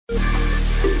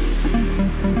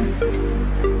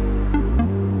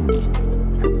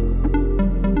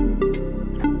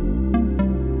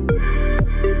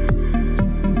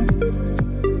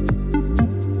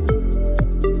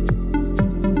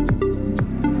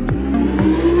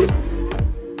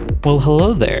Well,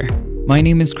 hello there. My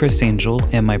name is Chris Angel,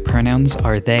 and my pronouns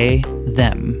are they,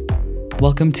 them.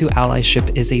 Welcome to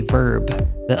Allyship is a Verb,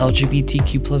 the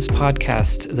LGBTQ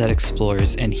podcast that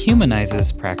explores and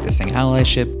humanizes practicing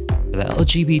allyship for the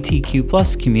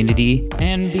LGBTQ community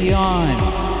and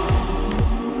beyond.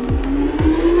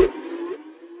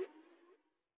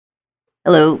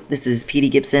 Hello, this is Petey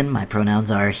Gibson. My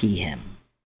pronouns are he, him.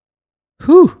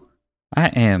 Whew! I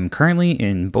am currently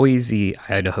in Boise,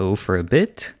 Idaho for a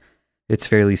bit. It's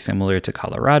fairly similar to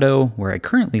Colorado, where I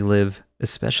currently live,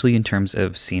 especially in terms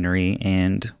of scenery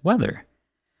and weather.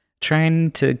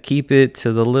 Trying to keep it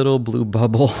to the little blue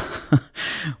bubble,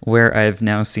 where I've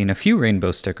now seen a few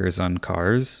rainbow stickers on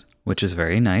cars, which is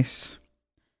very nice.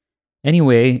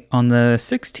 Anyway, on the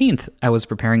 16th, I was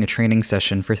preparing a training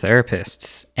session for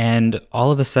therapists, and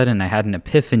all of a sudden I had an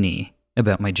epiphany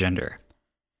about my gender.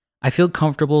 I feel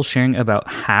comfortable sharing about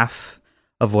half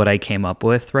of what I came up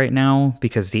with right now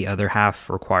because the other half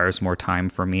requires more time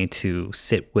for me to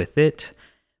sit with it.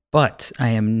 But I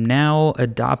am now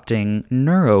adopting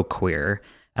neuroqueer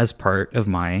as part of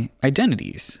my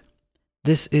identities.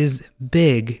 This is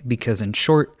big because, in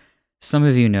short, some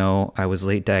of you know I was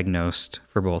late diagnosed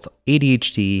for both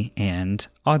ADHD and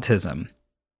autism.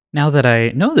 Now that I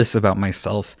know this about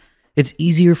myself, it's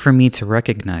easier for me to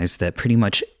recognize that pretty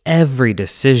much every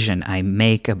decision I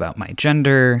make about my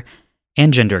gender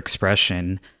and gender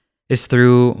expression is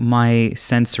through my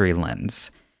sensory lens,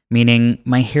 meaning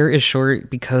my hair is short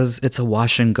because it's a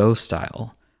wash and go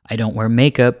style. I don't wear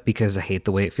makeup because I hate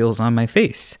the way it feels on my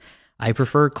face. I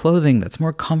prefer clothing that's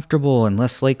more comfortable and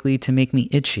less likely to make me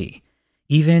itchy.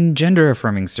 Even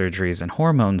gender-affirming surgeries and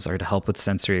hormones are to help with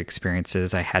sensory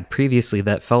experiences I had previously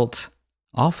that felt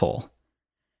awful.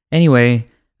 Anyway,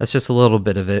 that's just a little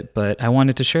bit of it, but I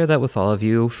wanted to share that with all of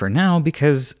you for now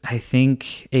because I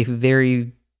think a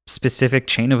very specific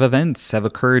chain of events have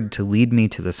occurred to lead me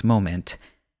to this moment.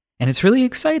 And it's really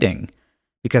exciting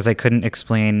because I couldn't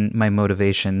explain my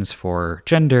motivations for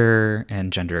gender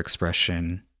and gender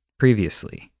expression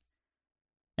previously.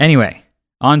 Anyway,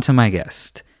 on to my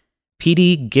guest.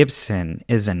 Petey Gibson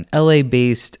is an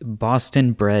LA-based,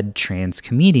 Boston-bred trans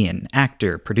comedian,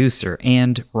 actor, producer,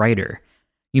 and writer.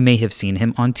 You may have seen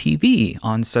him on TV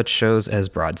on such shows as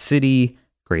Broad City,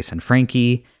 Grace and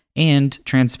Frankie, and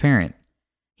Transparent.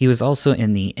 He was also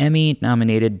in the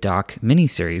Emmy-nominated doc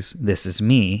miniseries This Is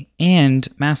Me and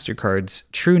MasterCard's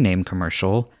True Name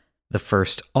commercial, the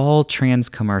first all-trans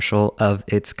commercial of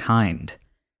its kind.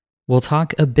 We'll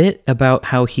talk a bit about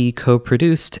how he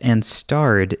co-produced and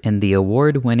starred in the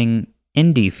award-winning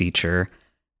indie feature,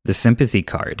 The Sympathy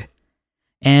Card.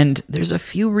 And there's a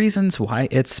few reasons why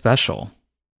it's special.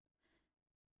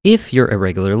 If you're a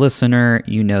regular listener,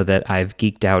 you know that I've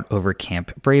geeked out over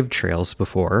Camp Brave Trails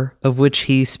before, of which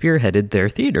he spearheaded their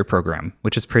theater program,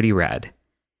 which is pretty rad.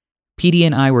 Petey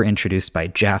and I were introduced by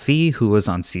Jaffe, who was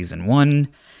on season 1,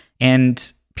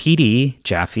 and Petey,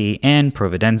 Jaffe, and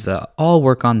Providenza all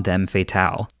work on Them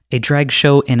Fatale, a drag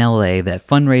show in LA that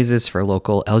fundraises for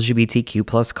local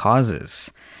LGBTQ+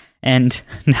 causes. And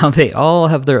now they all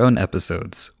have their own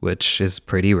episodes, which is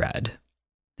pretty rad.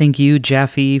 Thank you,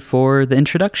 Jaffe, for the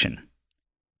introduction.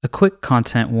 A quick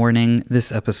content warning,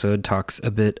 this episode talks a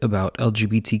bit about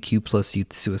LGBTQ+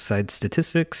 youth suicide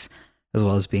statistics, as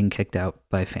well as being kicked out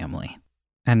by family.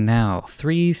 And now,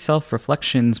 3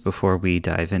 self-reflections before we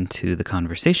dive into the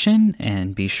conversation,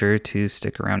 and be sure to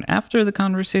stick around after the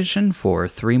conversation for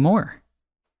 3 more.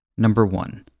 Number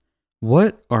 1.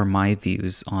 What are my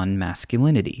views on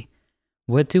masculinity?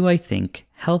 What do I think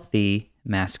healthy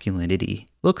masculinity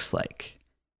looks like?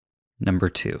 Number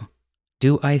 2.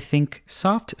 Do I think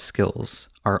soft skills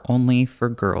are only for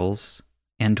girls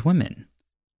and women?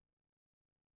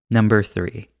 Number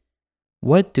 3.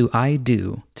 What do I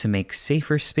do to make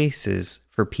safer spaces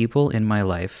for people in my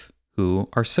life who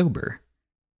are sober?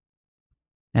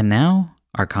 And now,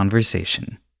 our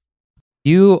conversation.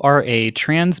 You are a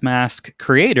trans masc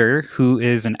creator who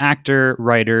is an actor,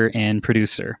 writer, and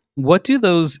producer. What do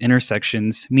those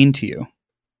intersections mean to you?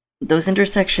 Those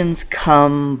intersections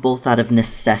come both out of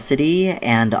necessity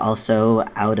and also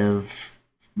out of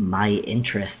my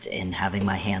interest in having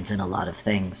my hands in a lot of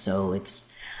things. So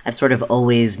I've sort of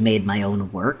always made my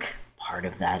own work. Part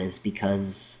of that is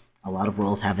because a lot of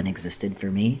roles haven't existed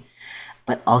for me.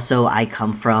 But also I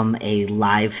come from a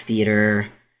live theater,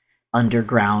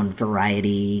 underground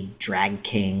variety, drag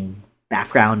king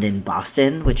background in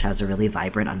Boston, which has a really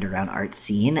vibrant underground art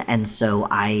scene. And so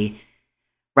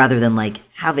rather than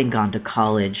having gone to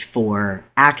college for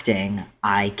acting,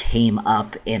 I came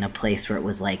up in a place where it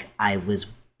was I was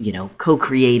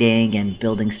co-creating and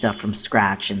building stuff from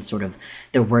scratch, and sort of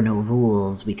there were no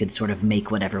rules. We could sort of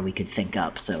make whatever we could think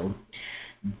up. So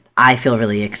I feel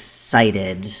really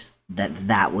excited that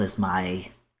that was my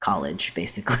college,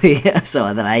 basically,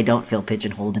 so that I don't feel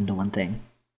pigeonholed into one thing.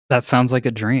 That sounds like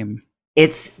a dream.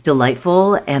 It's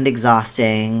delightful and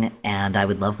exhausting, and I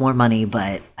would love more money,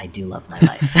 but I do love my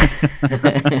life.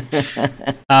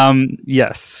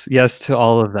 Yes to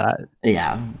all of that.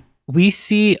 Yeah. We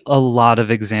see a lot of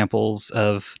examples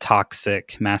of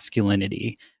toxic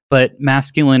masculinity, but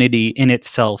masculinity in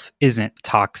itself isn't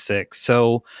toxic.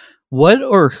 So what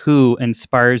or who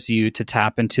inspires you to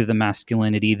tap into the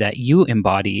masculinity that you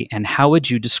embody, and how would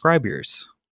you describe yours?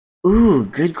 Ooh,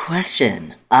 good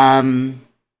question.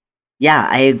 Yeah,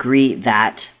 I agree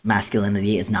that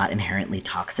masculinity is not inherently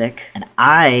toxic, and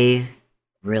I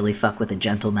really fuck with a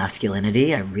gentle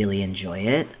masculinity. I really enjoy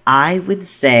it. I would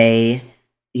say,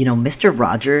 Mr.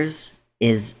 Rogers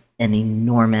is an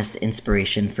enormous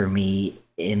inspiration for me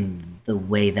in the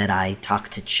way that I talk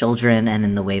to children and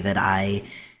in the way that I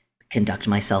conduct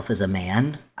myself as a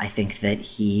man. I think that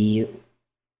he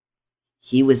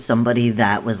was somebody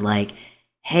that was like,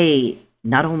 hey,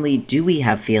 not only do we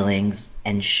have feelings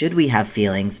and should we have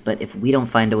feelings, but if we don't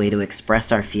find a way to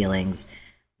express our feelings,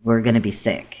 we're going to be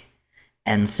sick.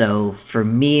 And so for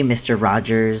me, Mr.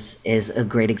 Rogers is a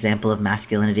great example of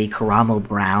masculinity. Karamo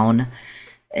Brown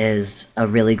is a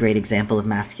really great example of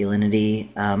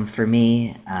masculinity for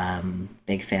me.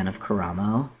 Big fan of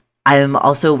Karamo. I'm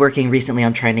also working recently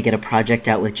on trying to get a project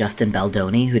out with Justin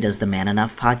Baldoni, who does the Man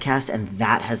Enough podcast, and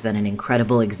that has been an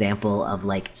incredible example of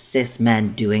like cis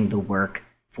men doing the work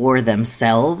for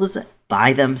themselves,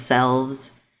 by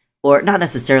themselves, or not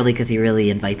necessarily, because he really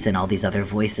invites in all these other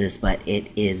voices, but it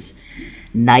is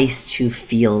nice to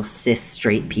feel cis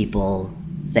straight people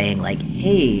saying like,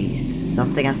 hey,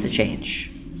 something has to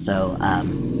change. So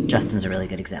Justin's a really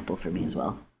good example for me as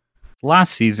well.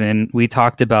 Last season, we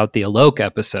talked about the Alok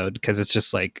episode because it's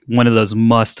just like one of those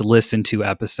must listen to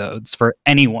episodes for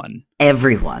anyone.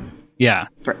 Everyone. Yeah.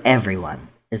 For everyone.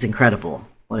 It's incredible.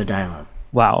 What a dialogue.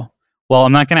 Wow. Well,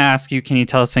 I'm not going to ask you, can you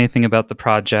tell us anything about the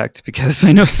project? Because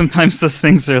I know sometimes those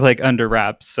things are like under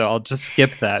wraps, so I'll just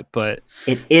skip that. But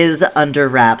it is under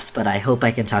wraps, but I hope I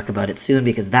can talk about it soon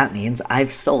because that means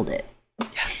I've sold it.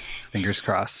 Yes. Fingers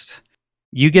crossed.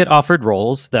 You get offered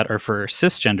roles that are for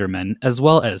cisgender men as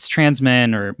well as trans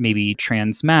men or maybe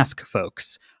trans masc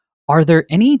folks. Are there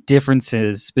any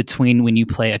differences between when you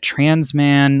play a trans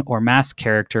man or masc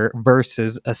character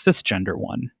versus a cisgender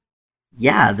one?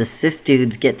 Yeah, the cis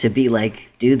dudes get to be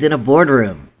like dudes in a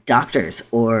boardroom, doctors,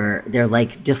 or they're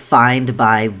like defined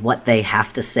by what they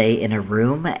have to say in a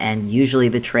room. And usually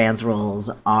the trans roles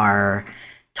are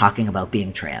talking about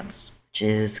being trans, which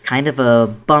is kind of a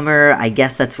bummer. I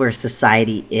guess that's where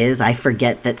society is. I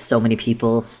forget that so many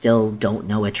people still don't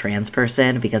know a trans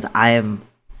person because I am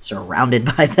surrounded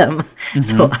by them. Mm-hmm.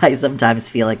 So I sometimes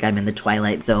feel like I'm in the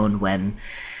Twilight Zone when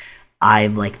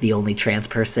I'm like the only trans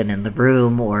person in the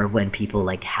room, or when people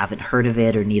like haven't heard of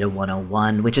it or need a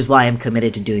 101, which is why I'm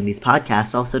committed to doing these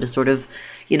podcasts also to sort of,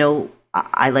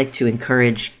 I like to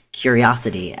encourage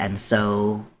curiosity. And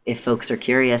so if folks are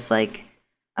curious, like,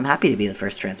 I'm happy to be the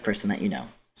first trans person that you know.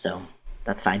 So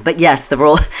that's fine. But yes,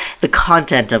 the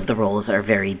content of the roles are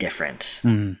very different.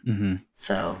 Mm-hmm.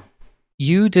 So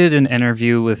you did an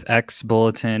interview with X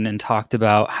Bulletin and talked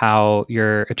about how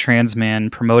you're a trans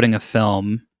man promoting a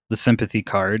film, The Sympathy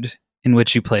Card, in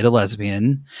which you played a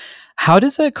lesbian. How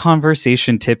does that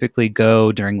conversation typically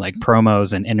go during like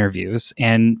promos and interviews?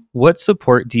 And what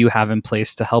support do you have in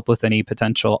place to help with any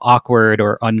potential awkward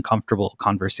or uncomfortable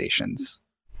conversations?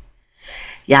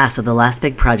 Yeah, so the last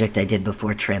big project I did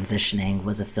before transitioning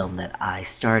was a film that I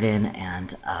starred in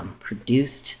and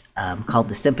produced called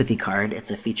The Sympathy Card.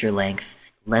 It's a feature-length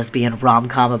lesbian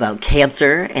rom-com about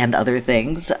cancer and other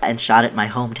things, and shot at my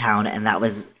hometown, and that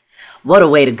was, what a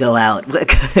way to go out.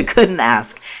 Couldn't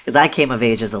ask, because I came of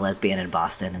age as a lesbian in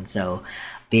Boston, and so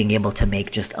being able to make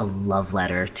just a love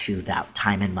letter to that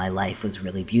time in my life was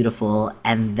really beautiful.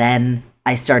 And then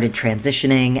I started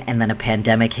transitioning, and then a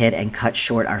pandemic hit and cut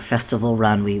short our festival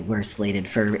run. We were slated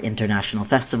for international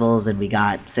festivals, and we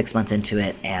got 6 months into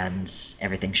it, and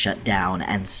everything shut down.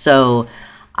 And so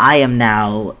I am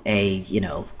now a,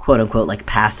 quote unquote, like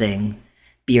passing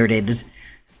bearded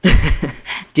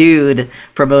dude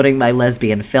promoting my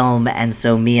lesbian film. And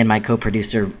so me and my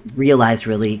co-producer realized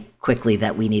really quickly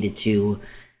that we needed to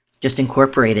just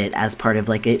incorporate it as part of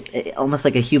like almost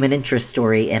like a human interest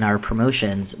story in our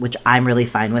promotions, which I'm really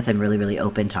fine with. I'm really, really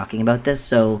open talking about this.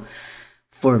 So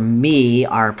for me,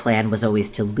 our plan was always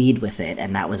to lead with it.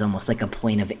 And that was almost like a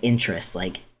point of interest.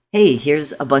 Like, hey,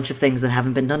 here's a bunch of things that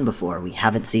haven't been done before. We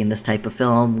haven't seen this type of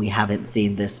film. We haven't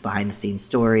seen this behind the scenes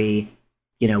story.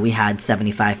 You know, we had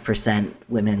 75%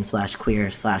 women slash queer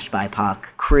slash BIPOC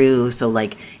crew. So,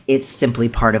 like, it's simply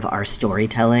part of our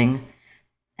storytelling.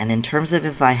 And in terms of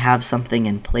if I have something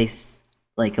in place,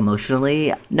 like,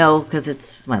 emotionally, no, because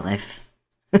it's my life.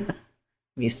 I'm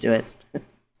used to it.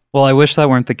 Well, I wish that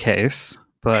weren't the case,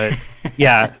 but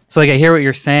yeah. So like I hear what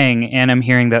you're saying, and I'm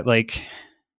hearing that like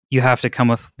you have to come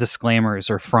with disclaimers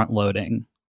or front loading.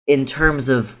 In terms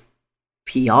of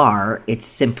PR, it's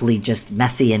simply just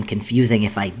messy and confusing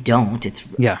if I don't. It's,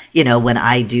 Yeah. you know, when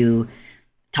I do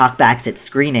talkbacks at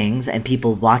screenings and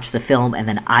people watch the film and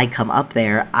then I come up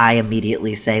there, I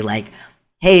immediately say like,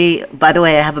 hey, by the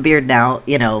way, I have a beard now.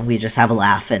 You know, we just have a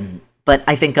laugh. But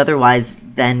I think otherwise,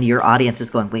 then your audience is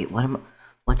going, wait,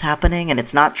 what's happening? And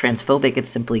it's not transphobic, it's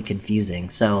simply confusing.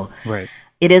 So Right.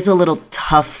 it is a little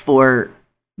tough for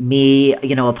me,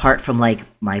 you know, apart from like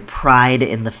my pride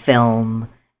in the film,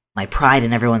 my pride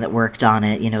in everyone that worked on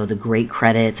it, you know, the great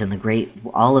credits and the great,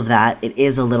 all of that. It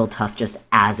is a little tough just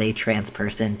as a trans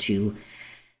person to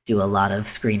do a lot of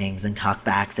screenings and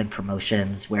talkbacks and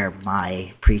promotions where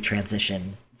my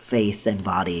pre-transition face and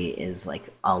body is like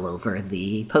all over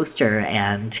the poster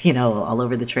and, you know, all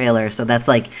over the trailer. So that's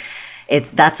like,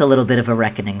 that's a little bit of a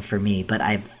reckoning for me, but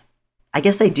I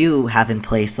guess I do have in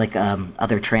place like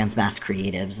other trans mass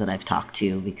creatives that I've talked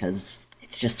to because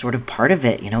it's just sort of part of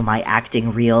it. You know, my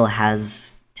acting reel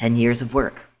has 10 years of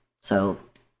work. So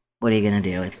what are you going to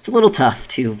do? It's a little tough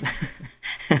to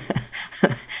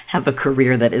have a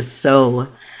career that is so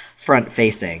front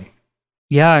facing.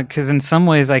 Yeah, because in some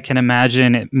ways I can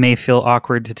imagine it may feel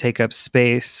awkward to take up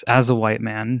space as a white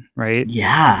man, right?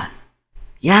 Yeah.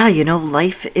 Yeah, you know,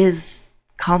 life is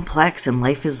complex and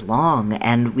life is long.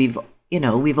 And we've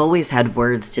always had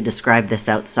words to describe this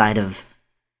outside of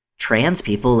trans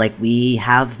people. Like we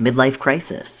have midlife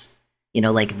crisis. You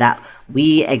know, like that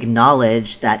we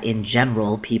acknowledge that in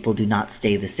general, people do not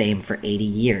stay the same for 80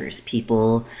 years.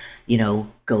 People, you know,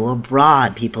 go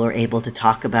abroad. People are able to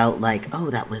talk about like, oh,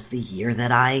 that was the year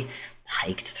that I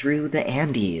hiked through the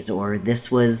Andes, or this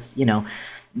was, you know,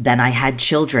 then I had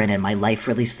children and my life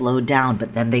really slowed down,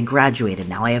 but then they graduated.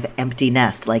 Now I have empty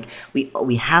nest. Like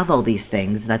we have all these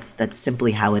things. That's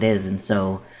simply how it is. And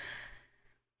so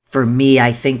for me,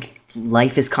 I think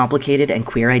life is complicated and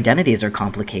queer identities are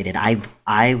complicated.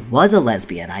 I was a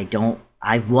lesbian.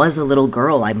 I was a little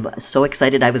girl. I'm so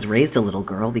excited I was raised a little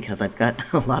girl because I've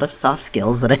got a lot of soft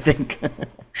skills that I think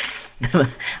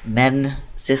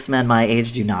cis men my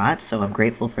age do not. So I'm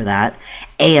grateful for that.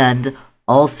 And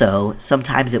also,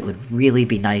 sometimes it would really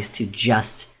be nice to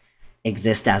just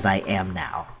exist as I am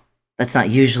now. That's not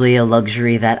usually a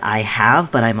luxury that I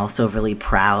have, but I'm also really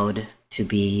proud to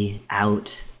be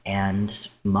out and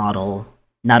model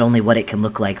not only what it can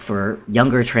look like for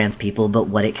younger trans people, but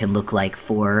what it can look like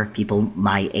for people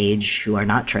my age who are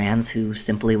not trans, who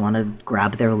simply want to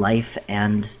grab their life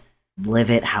and live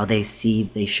it how they see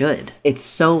they should. It's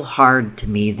so hard to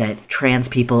me that trans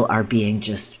people are being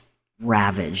just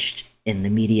ravaged in the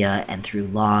media and through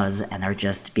laws and are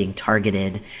just being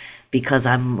targeted because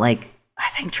I'm like, I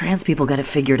think trans people got it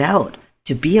figured out.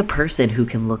 To be a person who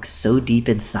can look so deep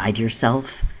inside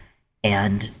yourself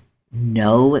and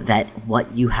know that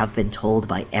what you have been told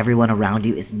by everyone around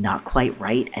you is not quite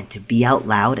right, and to be out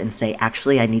loud and say,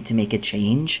 actually, I need to make a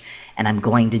change and I'm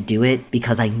going to do it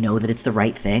because I know that it's the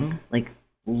right thing. Like,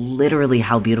 literally,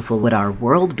 how beautiful would our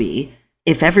world be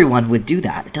if everyone would do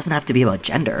that? It doesn't have to be about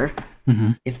gender.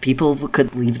 Mm-hmm. If people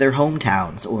could leave their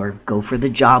hometowns or go for the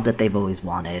job that they've always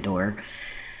wanted or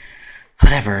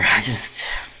whatever,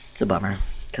 it's a bummer.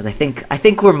 Because I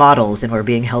think we're models and we're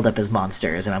being held up as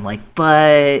monsters. And I'm like,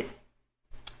 but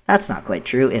that's not quite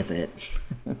true, is it?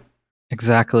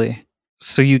 Exactly.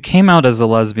 So you came out as a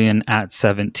lesbian at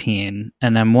 17,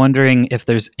 and I'm wondering if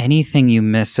there's anything you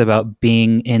miss about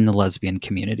being in the lesbian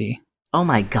community. Oh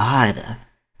my god.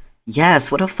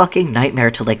 Yes, what a fucking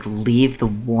nightmare to like leave the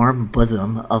warm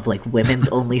bosom of like women's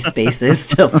only spaces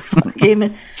to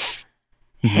fucking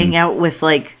hang out with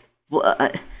like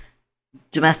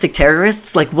domestic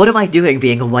terrorists. Like, what am I doing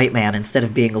being a white man instead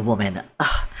of being a woman?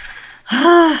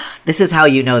 This is how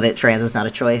you know that trans is not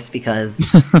a choice, because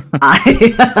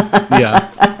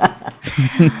Yeah.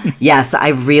 Yes, I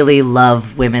really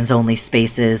love women's only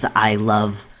spaces. I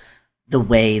love the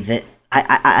way that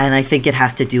and I think it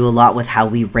has to do a lot with how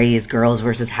we raise girls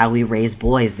versus how we raise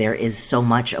boys. There is so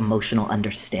much emotional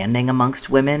understanding amongst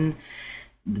women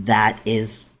that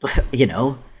is, you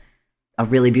know, a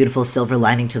really beautiful silver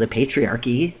lining to the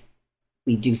patriarchy.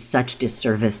 We do such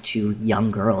disservice to young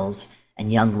girls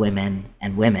and young women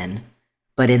and women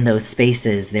But in those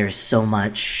spaces, there's so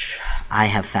much I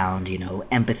have found,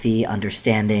 empathy,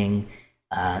 understanding,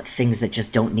 things that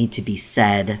just don't need to be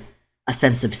said, a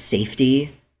sense of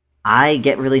safety. I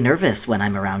get really nervous when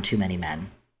I'm around too many men.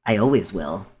 I always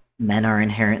will. Men are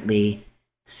inherently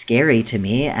scary to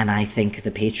me, and I think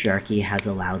the patriarchy has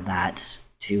allowed that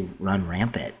to run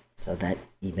rampant, so that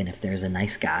even if there's a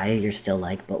nice guy, you're still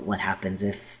like, but what happens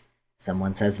if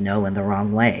someone says no in the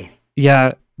wrong way?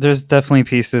 Yeah, there's definitely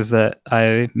pieces that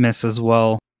I miss as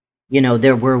well.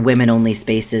 There were women-only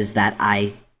spaces that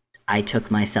I took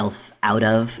myself out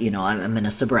of. I'm in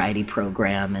a sobriety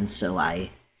program, and so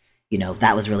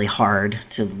that was really hard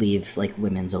to leave like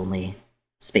women's only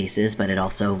spaces, but it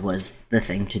also was the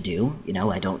thing to do.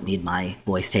 I don't need my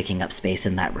voice taking up space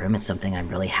in that room. It's something I'm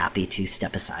really happy to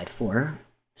step aside for.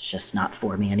 It's just not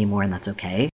for me anymore, and that's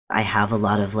okay. I have a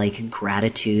lot of like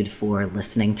gratitude for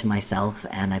listening to myself,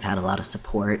 and I've had a lot of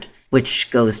support,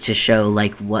 which goes to show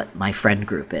like what my friend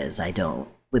group is.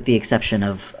 With the exception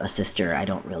of a sister, I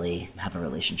don't really have a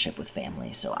relationship with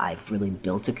family. So I've really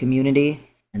built a community.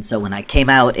 And so when I came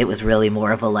out, it was really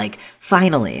more of a like,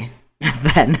 finally,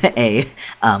 than a,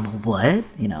 what?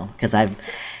 Because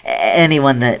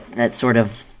anyone that sort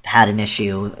of had an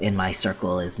issue in my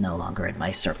circle is no longer in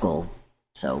my circle.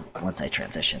 So once I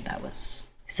transitioned, that was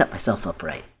set myself up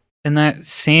right. In that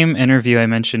same interview I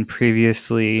mentioned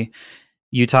previously,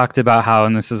 you talked about how,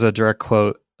 and this is a direct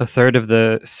quote, a third of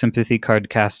the sympathy card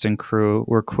cast and crew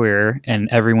were queer, and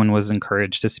everyone was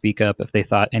encouraged to speak up if they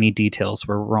thought any details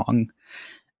were wrong.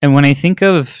 And when I think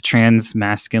of trans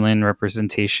masculine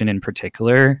representation in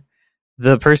particular,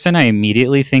 the person I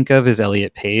immediately think of is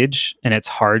Elliot Page, and it's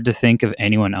hard to think of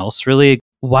anyone else really.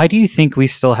 Why do you think we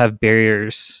still have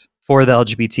barriers for the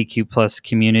LGBTQ plus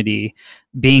community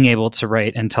being able to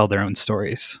write and tell their own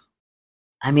stories?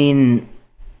 I mean,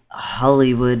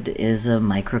 Hollywood is a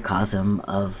microcosm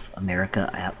of America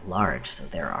at large. So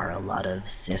there are a lot of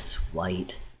cis,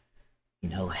 white,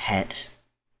 het,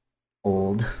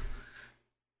 old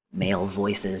male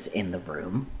voices in the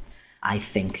room. I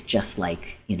think just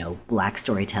like, Black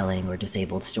storytelling or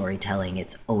disabled storytelling,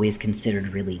 it's always considered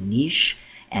really niche.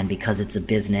 And because it's a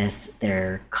business,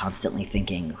 they're constantly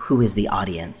thinking, who is the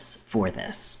audience for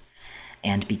this?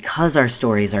 And because our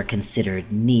stories are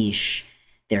considered niche,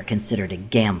 they're considered a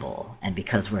gamble. And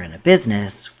because we're in a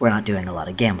business, we're not doing a lot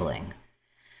of gambling.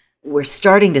 We're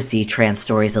starting to see trans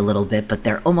stories a little bit, but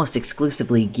they're almost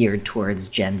exclusively geared towards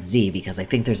Gen Z, because I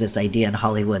think there's this idea in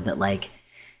Hollywood that like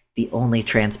the only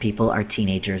trans people are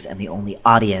teenagers and the only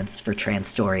audience for trans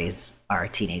stories are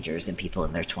teenagers and people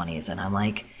in their 20s. And I'm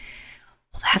like,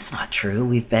 well, that's not true.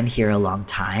 We've been here a long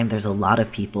time. There's a lot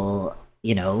of people,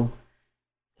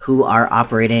 who are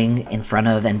operating in front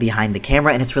of and behind the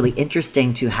camera. And it's really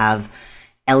interesting to have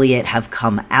Elliot have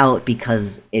come out,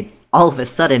 because all of a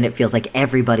sudden it feels like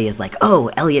everybody is like, oh,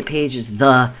 Elliot Page is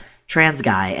the trans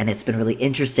guy. And it's been really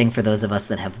interesting for those of us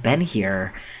that have been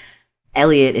here.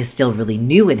 Elliot is still really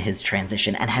new in his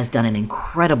transition and has done an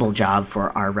incredible job for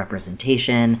our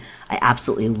representation. I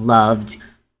absolutely loved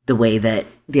the way that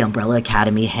the Umbrella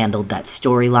Academy handled that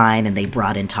storyline, and they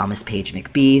brought in Thomas Page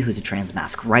McBee, who's a trans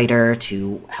masc writer,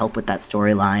 to help with that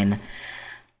storyline.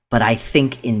 But I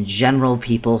think in general,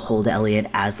 people hold Elliot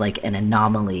as like an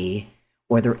anomaly,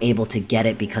 or they're able to get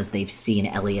it because they've seen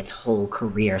Elliot's whole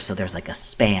career, so there's like a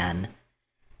span.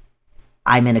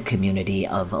 I'm in a community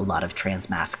of a lot of trans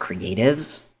masc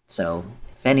creatives, so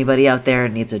if anybody out there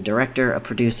needs a director, a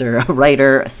producer, a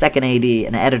writer, a second AD,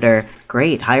 an editor,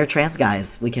 great, hire trans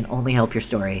guys. We can only help your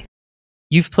story.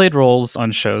 You've played roles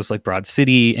on shows like Broad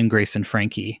City and Grace and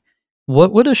Frankie.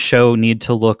 What would a show need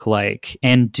to look like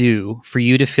and do for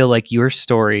you to feel like your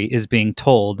story is being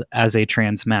told as a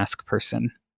trans masc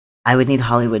person? I would need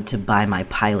Hollywood to buy my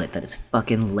pilot that is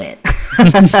fucking lit.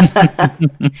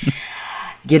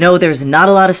 There's not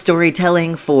a lot of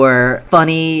storytelling for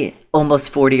funny,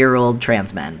 almost 40-year-old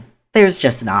trans men. There's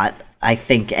just not. I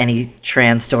think any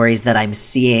trans stories that I'm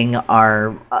seeing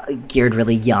are geared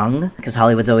really young, because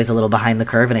Hollywood's always a little behind the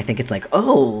curve, and I think it's like,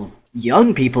 oh,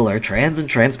 young people are trans and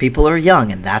trans people are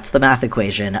young, and that's the math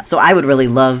equation. So I would really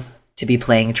love to be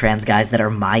playing trans guys that are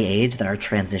my age, that are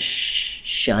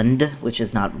transitioned, which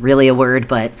is not really a word,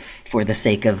 but for the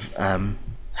sake of,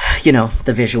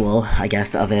 the visual, I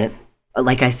guess, of it.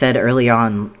 Like I said early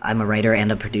on, I'm a writer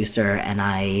and a producer, and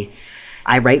I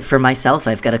write for myself.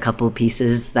 I've got a couple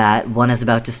pieces that one is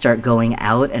about to start going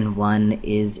out, and one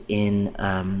is in,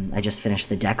 I just finished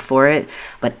the deck for it.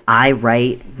 But I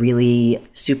write really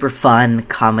super fun,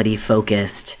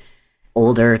 comedy-focused,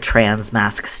 older trans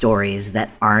masc stories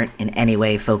that aren't in any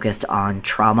way focused on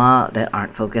trauma, that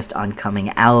aren't focused on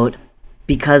coming out.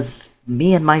 Because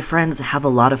me and my friends have a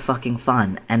lot of fucking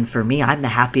fun. And for me, I'm the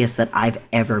happiest that I've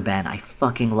ever been. I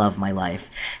fucking love my life.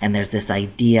 And there's this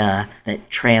idea that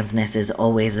transness is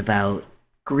always about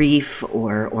grief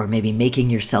or maybe making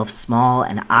yourself small.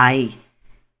 And I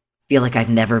feel like I've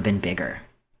never been bigger.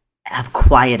 I've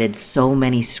quieted so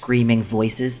many screaming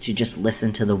voices to just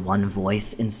listen to the one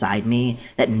voice inside me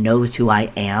that knows who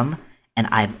I am. And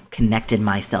I've connected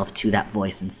myself to that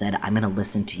voice and said, I'm going to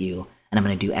listen to you and I'm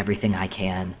going to do everything I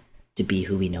can to be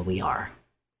who we know we are.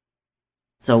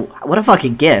 So what a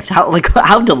fucking gift.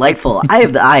 How delightful. I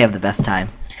have the best time.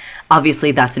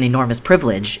 Obviously, that's an enormous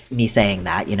privilege, me saying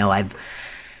that. You know, I've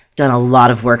done a lot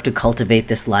of work to cultivate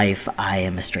this life. I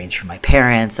am estranged from my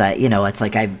parents. It's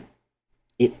like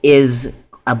it is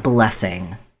a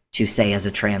blessing to say as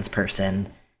a trans person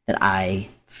that I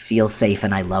feel safe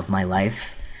and I love my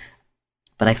life.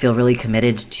 But I feel really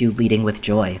committed to leading with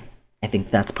joy. I think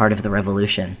that's part of the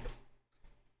revolution.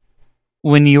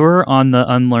 When you were on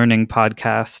the Unlearning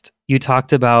podcast, you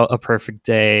talked about a perfect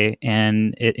day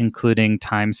and it including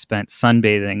time spent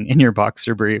sunbathing in your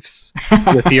boxer briefs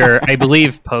with your, I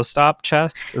believe, post-op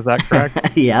chest. Is that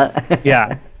correct? Yeah.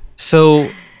 Yeah. So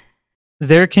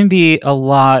there can be a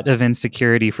lot of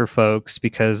insecurity for folks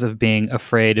because of being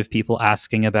afraid of people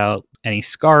asking about any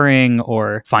scarring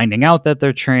or finding out that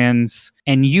they're trans.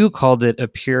 And you called it a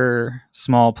pure,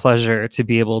 small pleasure to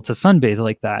be able to sunbathe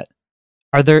like that.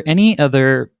 Are there any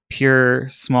other pure,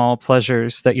 small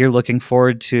pleasures that you're looking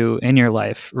forward to in your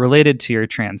life related to your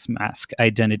trans mask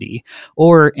identity,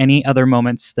 or any other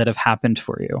moments that have happened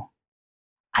for you?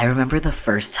 I remember the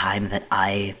first time that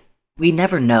we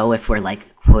never know if we're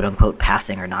like quote unquote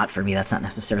passing or not. For me, that's not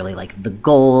necessarily like the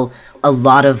goal. A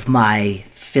lot of my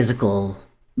physical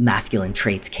masculine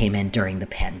traits came in during the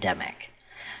pandemic.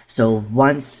 So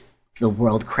once the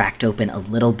world cracked open a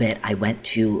little bit, I went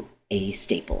to a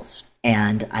Staples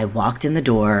and I walked in the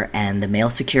door and the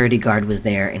male security guard was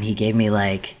there and he gave me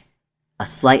like a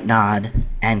slight nod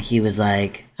and he was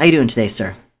like, "How you doing today,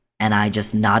 sir?" And I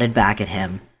just nodded back at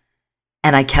him.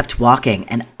 And I kept walking,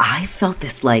 and I felt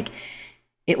this like,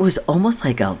 it was almost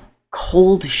like a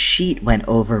cold sheet went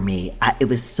over me. It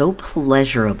was so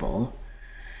pleasurable.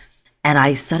 And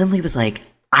I suddenly was like,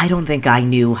 I don't think I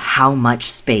knew how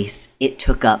much space it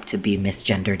took up to be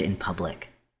misgendered in public.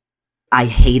 I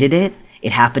hated it.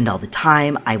 It happened all the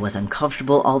time. I was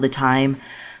uncomfortable all the time.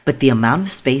 But the amount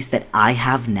of space that I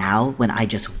have now when I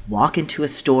just walk into a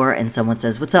store and someone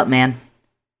says, "What's up, man?"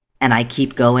 and I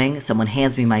keep going, someone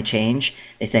hands me my change,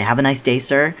 they say, "Have a nice day,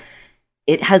 sir."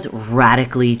 It has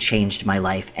radically changed my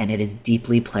life, and it is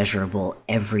deeply pleasurable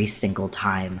every single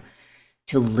time.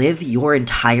 To live your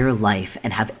entire life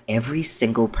and have every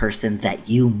single person that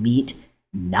you meet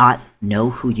not know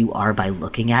who you are by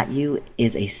looking at you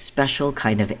is a special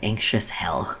kind of anxious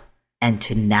hell. And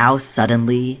to now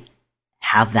suddenly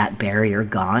have that barrier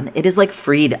gone, it is like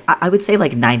freed, I would say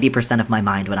like 90% of my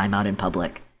mind when I'm out in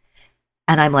public.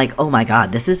 And I'm like, oh my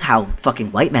God, this is how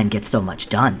fucking white men get so much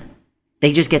done.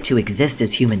 They just get to exist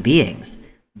as human beings.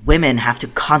 Women have to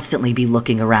constantly be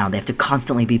looking around. They have to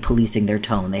constantly be policing their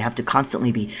tone. They have to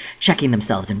constantly be checking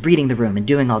themselves and reading the room and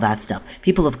doing all that stuff.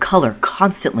 People of color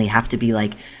constantly have to be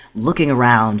like looking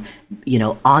around,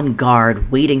 on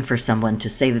guard, waiting for someone to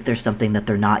say that there's something that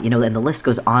they're not, and the list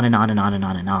goes on and on and on and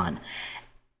on and on.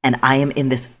 And I am in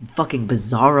this fucking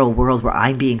bizarro world where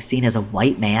I'm being seen as a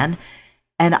white man.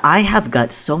 And I have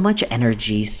got so much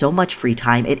energy, so much free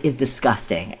time. It is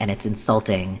disgusting and it's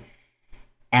insulting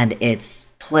and it's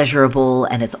pleasurable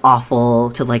and it's awful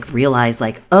to like realize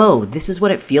like, oh, this is what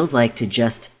it feels like to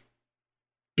just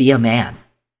be a man.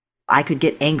 I could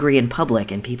get angry in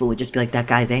public and people would just be like, that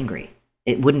guy's angry.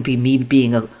 It wouldn't be me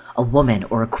being a woman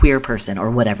or a queer person or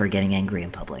whatever getting angry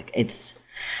in public. It's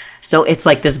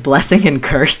like this blessing and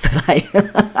curse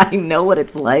that I know what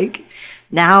it's like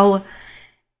now.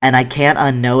 And I can't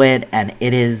unknow it, and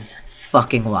it is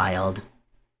fucking wild.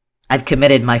 I've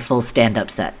committed my full stand-up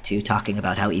set to talking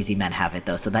about how easy men have it,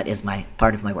 though, so that is my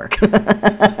part of my work.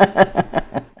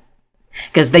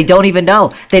 Because they don't even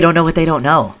know. They don't know what they don't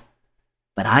know.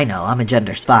 But I know. I'm a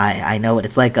gender spy. I know what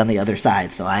it's like on the other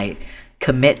side, so I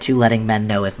commit to letting men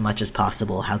know as much as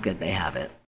possible how good they have it.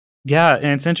 Yeah,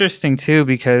 and it's interesting, too,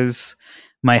 because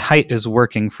my height is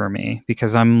working for me,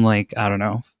 because I'm like, I don't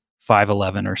know,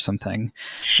 5'11" or something.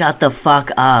 Shut the fuck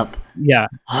up. Yeah.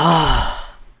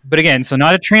 But again, so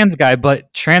not a trans guy,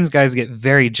 but trans guys get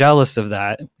very jealous of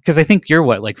that. Because I think you're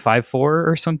what, like 5'4"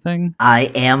 or something?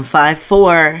 I am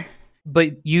 5'4".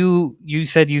 But you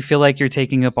said you feel like you're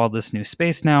taking up all this new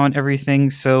space now and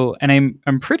everything. So, and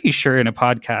I'm pretty sure in a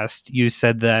podcast you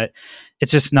said that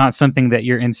it's just not something that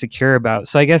you're insecure about.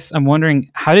 So I guess I'm wondering,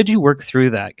 how did you work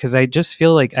through that? Because I just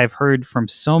feel like I've heard from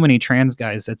so many trans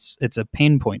guys it's a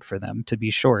pain point for them to be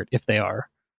short if they are.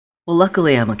 Well,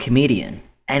 luckily, I'm a comedian.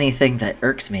 Anything that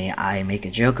irks me, I make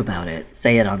a joke about it,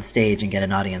 say it on stage, and get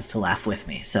an audience to laugh with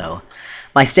me. So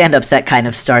my stand up set kind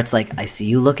of starts like, I see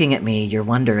you looking at me. You're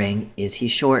wondering, is he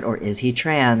short or is he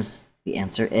trans? The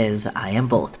answer is, I am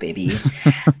both, baby.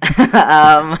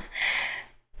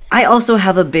 I also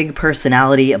have a big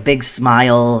personality, a big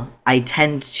smile. I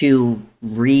tend to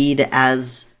read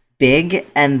as big,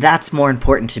 and that's more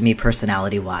important to me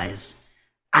personality wise.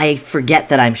 I forget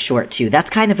that I'm short too. That's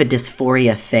kind of a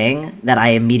dysphoria thing that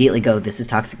I immediately go, this is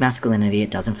toxic masculinity. It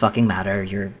doesn't fucking matter.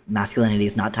 Your masculinity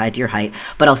is not tied to your height.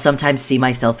 But I'll sometimes see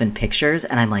myself in pictures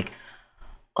and I'm like,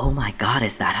 oh my God,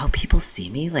 is that how people see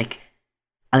me? Like,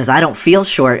 because I don't feel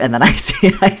short. And then I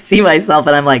see myself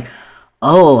and I'm like,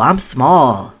 oh, I'm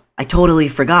small. I totally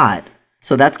forgot.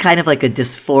 So that's kind of like a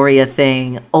dysphoria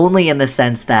thing, only in the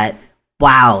sense that,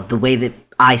 wow, the way that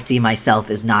I see myself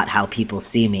is not how people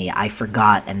see me. I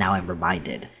forgot and now I'm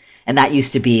reminded. And that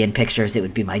used to be in pictures, it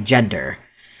would be my gender.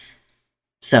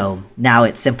 So now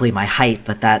it's simply my height,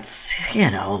 but that's,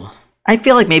 I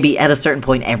feel like maybe at a certain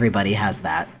point everybody has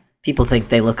that. People think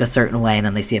they look a certain way and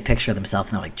then they see a picture of themselves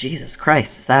and they're like, Jesus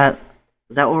Christ, is that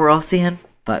what we're all seeing?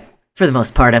 But for the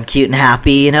most part, I'm cute and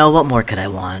happy. What more could I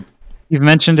want? You've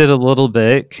mentioned it a little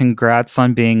bit. Congrats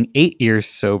on being 8 years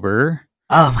sober.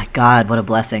 Oh my God, what a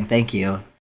blessing. Thank you.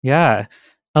 Yeah.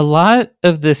 A lot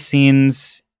of the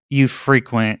scenes you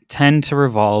frequent tend to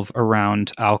revolve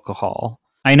around alcohol.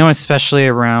 I know, especially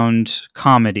around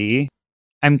comedy.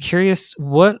 I'm curious,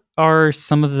 what are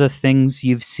some of the things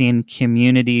you've seen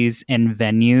communities and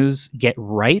venues get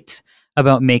right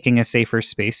about making a safer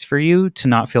space for you to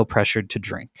not feel pressured to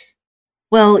drink?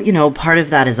 Well, part of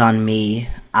that is on me.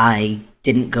 I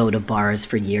didn't go to bars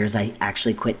for years. I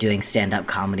actually quit doing stand-up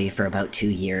comedy for about 2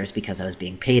 years because I was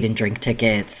being paid in drink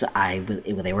tickets.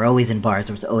 They were always in bars.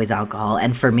 There was always alcohol.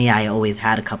 And for me, I always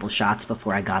had a couple shots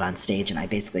before I got on stage, and I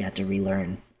basically had to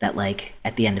relearn that, like,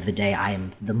 at the end of the day, I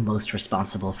am the most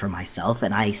responsible for myself.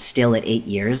 And I still, at 8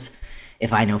 years,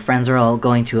 if I know friends are all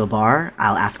going to a bar,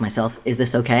 I'll ask myself, is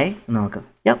this okay? And they'll go,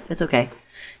 yep, it's okay.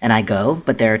 And I go.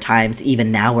 But there are times,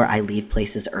 even now, where I leave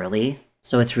places early.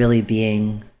 So it's really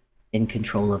being in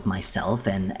control of myself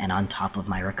and on top of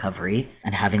my recovery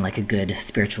and having like a good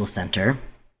spiritual center.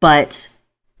 But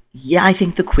yeah, I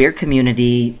think the queer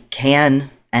community can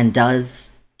and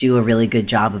does do a really good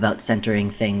job about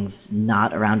centering things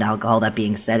not around alcohol. That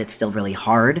being said, it's still really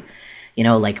hard.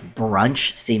 Like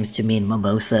brunch seems to mean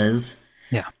mimosas.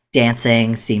 Yeah.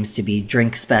 Dancing seems to be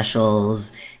drink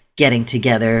specials. Getting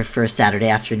together for Saturday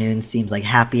afternoon seems like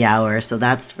happy hour. So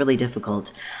that's really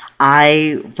difficult.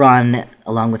 I run,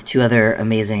 along with two other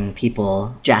amazing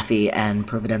people, Jaffe and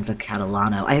Providenza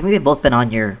Catalano. I think they've both been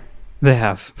on your They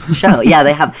have. show. Yeah,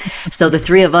 they have. So the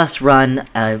three of us run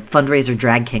a fundraiser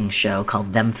drag king show called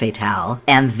Them Fatale.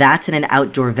 And that's in an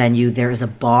outdoor venue. There is a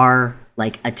bar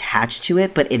like attached to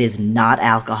it, but it is not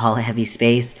alcohol heavy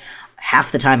space.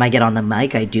 Half the time I get on the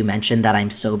mic, I do mention that I'm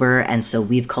sober. And so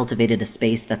we've cultivated a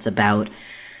space that's about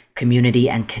community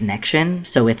and connection.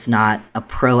 So it's not a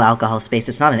pro-alcohol space.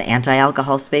 It's not an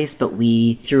anti-alcohol space, but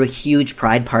we threw a huge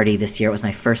pride party this year. It was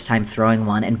my first time throwing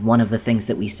one. And one of the things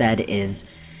that we said is,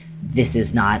 this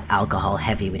is not alcohol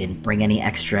heavy. We didn't bring any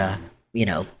extra,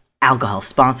 alcohol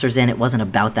sponsors in. It wasn't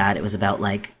about that. It was about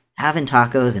like having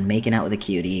tacos and making out with a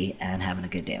cutie and having a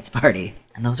good dance party.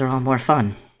 And those are all more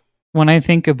fun. When I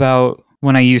think about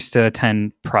when I used to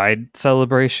attend pride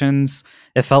celebrations,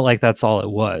 it felt like that's all it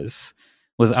was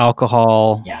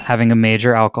alcohol, having a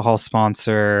major alcohol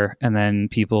sponsor, and then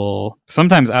people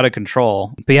sometimes out of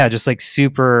control. But yeah, just like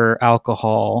super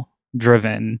alcohol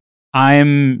driven.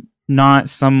 I'm not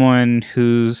someone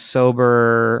who's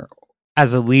sober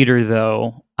as a leader,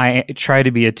 though. I try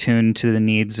to be attuned to the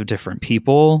needs of different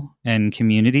people and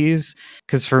communities.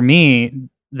 Because for me,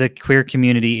 the queer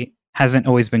community hasn't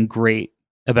always been great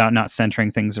about not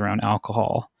centering things around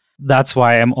alcohol. That's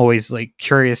why I'm always like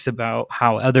curious about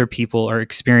how other people are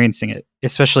experiencing it,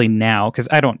 especially now, because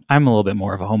I'm a little bit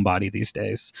more of a homebody these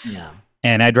days. Yeah.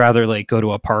 And I'd rather like go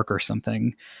to a park or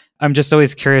something. I'm just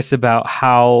always curious about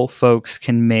how folks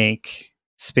can make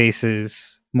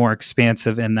spaces more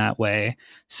expansive in that way,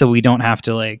 so we don't have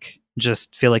to like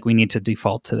just feel like we need to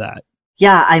default to that.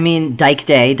 Yeah, I mean, Dyke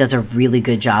Day does a really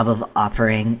good job of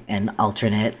offering an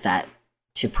alternate that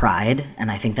to Pride, and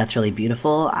I think that's really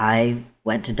beautiful. I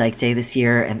went to Dyke Day this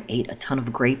year and ate a ton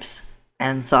of grapes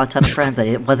and saw a ton of friends.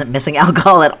 I wasn't missing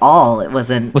alcohol at all. It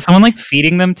wasn't. Was someone like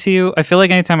feeding them to you? I feel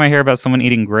like anytime I hear about someone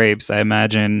eating grapes, I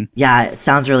imagine. Yeah, it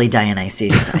sounds really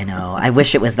Dionysus. I know. I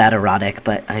wish it was that erotic,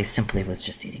 but I simply was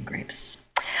just eating grapes.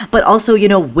 But also,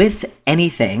 with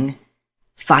anything,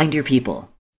 find your people.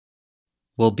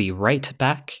 We'll be right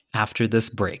back after this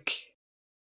break.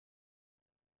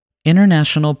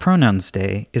 International Pronouns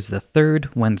Day is the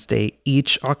third Wednesday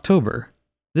each October.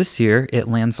 This year, it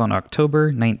lands on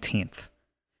October 19th.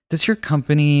 Does your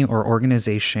company or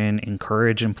organization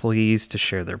encourage employees to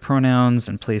share their pronouns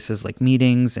in places like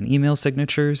meetings and email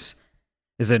signatures?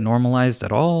 Is it normalized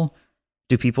at all?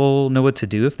 Do people know what to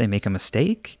do if they make a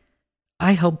mistake?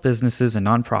 I help businesses and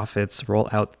nonprofits roll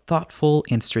out thoughtful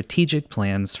and strategic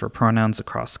plans for pronouns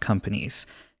across companies,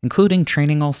 including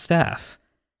training all staff.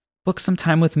 Book some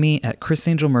time with me at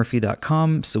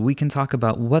chrisangelmurphy.com so we can talk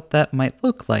about what that might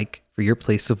look like for your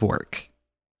place of work.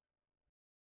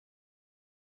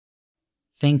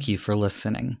 Thank you for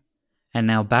listening. And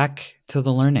now back to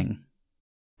the learning.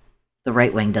 The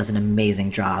right wing does an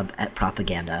amazing job at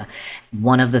propaganda.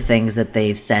 One of the things that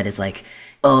they've said is like,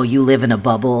 oh, you live in a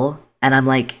bubble. And I'm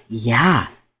like, yeah,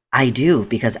 I do,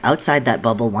 because outside that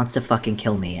bubble wants to fucking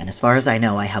kill me. And as far as I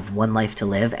know, I have one life to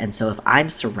live. And so if I'm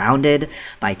surrounded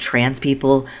by trans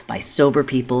people, by sober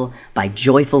people, by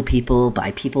joyful people,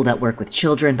 by people that work with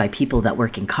children, by people that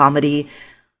work in comedy,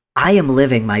 I am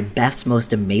living my best,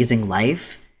 most amazing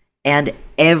life. And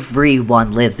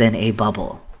everyone lives in a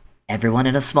bubble. Everyone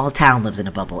in a small town lives in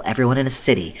a bubble. Everyone in a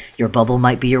city. Your bubble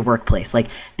might be your workplace. Like,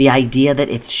 the idea that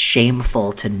it's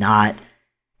shameful to not,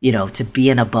 to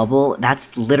be in a bubble,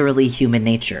 that's literally human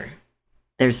nature.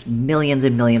 There's millions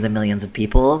and millions and millions of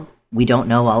people. We don't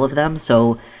know all of them.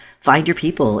 So find your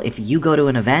people. If you go to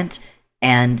an event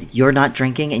and you're not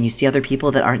drinking and you see other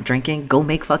people that aren't drinking, go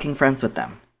make fucking friends with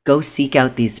them. Go seek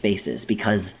out these spaces,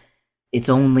 because it's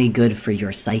only good for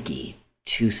your psyche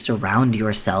to surround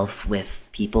yourself with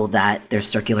people that there's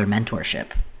circular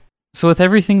mentorship. So with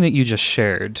everything that you just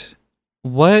shared,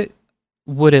 what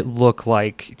would it look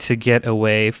like to get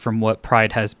away from what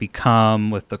Pride has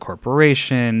become with the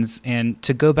corporations and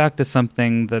to go back to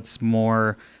something that's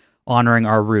more honoring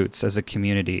our roots as a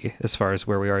community as far as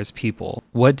where we are as people?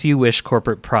 What do you wish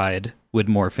corporate Pride would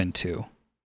morph into?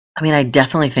 I mean, I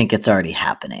definitely think it's already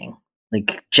happening.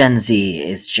 Like, Gen Z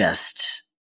is just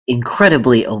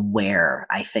incredibly aware,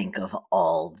 I think, of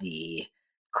all the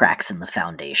cracks in the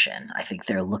foundation. I think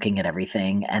they're looking at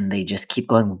everything and they just keep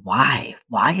going, why?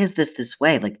 Why is this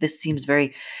way? Like, this seems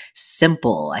very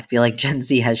simple. I feel like Gen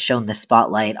Z has shown the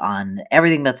spotlight on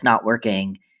everything that's not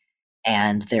working,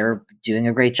 and they're doing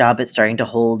a great job at starting to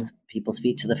hold people's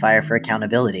feet to the fire for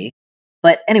accountability.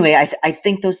 But anyway, I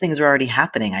think those things are already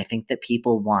happening. I think that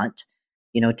people want,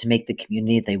 to make the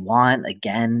community they want.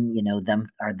 Again,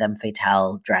 Them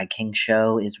Fatale Drag King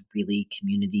show is really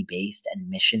community based and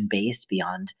mission based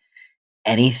beyond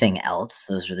anything else.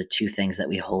 Those are the two things that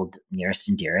we hold nearest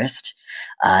and dearest.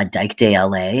 Dyke Day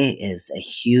LA is a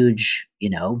huge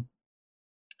event,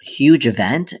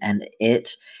 and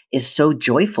it is so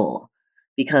joyful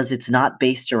because it's not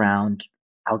based around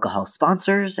alcohol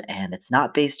sponsors, and it's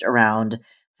not based around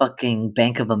fucking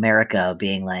Bank of America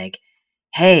being like,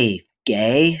 hey,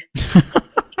 gay,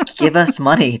 give us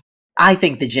money. I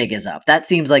think the jig is up. That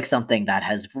seems like something that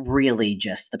has really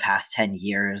just the past 10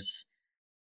 years,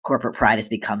 corporate pride has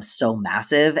become so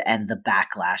massive, and the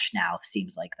backlash now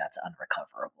seems like that's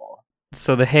unrecoverable.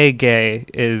 So the Hey Gay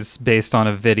is based on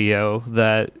a video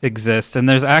that exists, and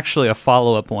there's actually a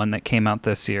follow-up one that came out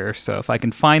this year. So if I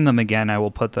can find them again, I will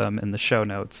put them in the show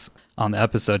notes on the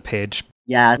episode page.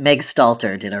 Yeah, Meg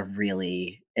Stalter did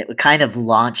it kind of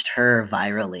launched her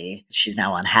virally. She's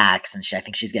now on Hacks, and I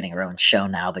think she's getting her own show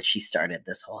now, but she started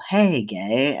this whole Hey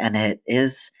Gay, and it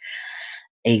is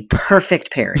a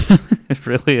perfect pairing. It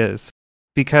really is.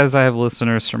 Because I have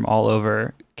listeners from all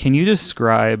over, can you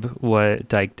describe what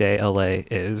Dyke Day LA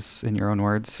is in your own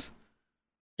words?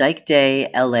 Dyke Day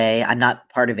LA, I'm not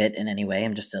part of it in any way.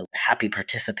 I'm just a happy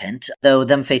participant. Though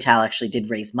Them Fatale actually did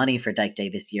raise money for Dyke Day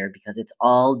this year because it's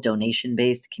all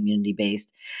donation-based,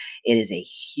 community-based. It is a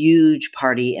huge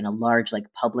party in a large,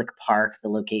 public park. The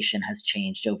location has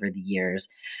changed over the years,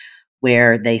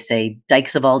 where they say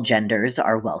dykes of all genders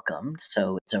are welcomed.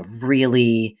 So it's a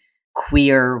really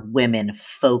queer,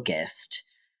 women-focused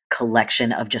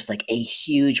collection of just a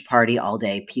huge party all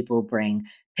day. People bring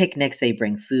picnics, they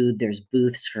bring food, there's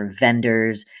booths for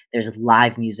vendors, there's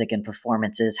live music and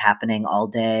performances happening all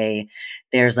day.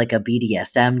 There's a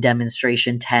BDSM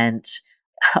demonstration tent,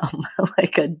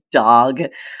 a dog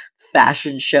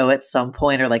fashion show at some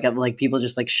point, or people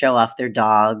just show off their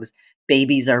dogs.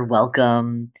 Babies are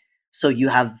welcome. So you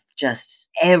have just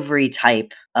every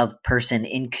type of person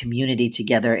in community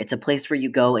together. It's a place where you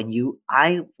go and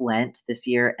I went this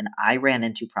year and I ran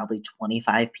into probably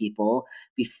 25 people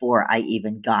before I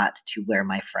even got to where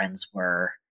my friends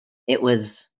were. It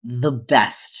was the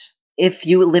best. If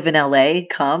you live in LA,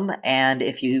 come, and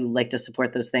if you like to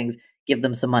support those things, give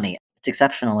them some money. It's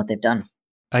exceptional what they've done.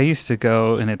 I used to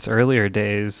go in its earlier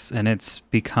days, and it's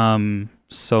become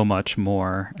so much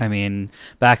more. I mean,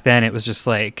 back then it was just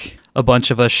like a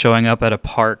bunch of us showing up at a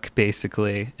park,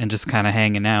 basically, and just kind of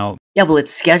hanging out. Yeah, well,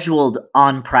 it's scheduled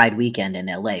on Pride weekend in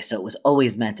LA, so it was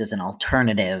always meant as an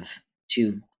alternative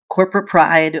to corporate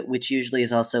Pride, which usually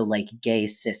is also like gay,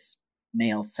 cis,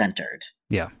 male centered.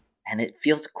 Yeah. And it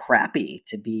feels crappy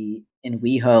to be in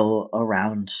WeHo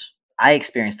around. I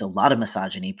experienced a lot of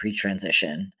misogyny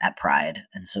pre-transition at Pride,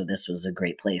 and so this was a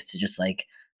great place to just like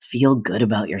feel good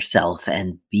about yourself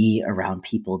and be around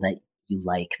people that you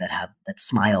like, that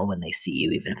smile when they see you,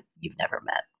 even if you've never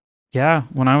met. Yeah,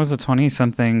 when I was a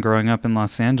 20-something growing up in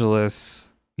Los Angeles,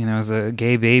 as a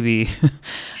gay baby,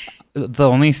 the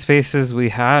only spaces we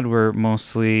had were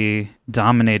mostly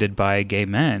dominated by gay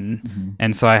men. Mm-hmm.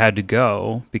 And so I had to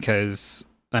go because,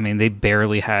 I mean, they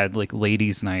barely had like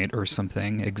ladies' night or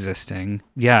something existing.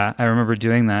 Yeah, I remember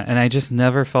doing that. And I just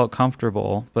never felt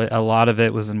comfortable. But a lot of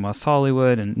it was in West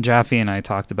Hollywood. And Jaffe and I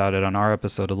talked about it on our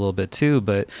episode a little bit too.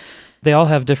 But they all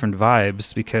have different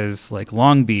vibes because like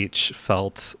Long Beach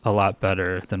felt a lot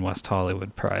better than West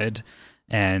Hollywood Pride.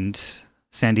 And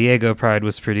San Diego Pride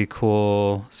was pretty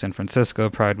cool. San Francisco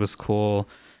Pride was cool.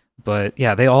 But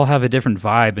yeah, they all have a different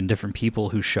vibe and different people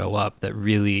who show up that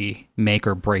really make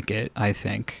or break it, I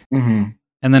think. Mm-hmm.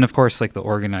 And then, of course, like the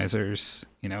organizers,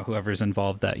 whoever's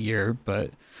involved that year.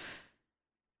 But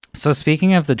so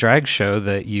speaking of the drag show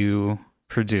that you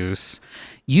produce,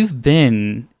 you've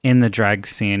been in the drag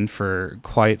scene for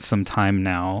quite some time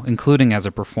now, including as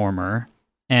a performer.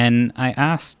 And I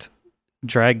asked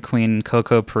drag queen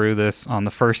Coco Peru this on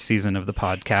the first season of the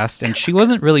podcast, and she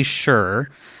wasn't really sure.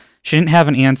 She didn't have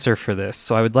an answer for this,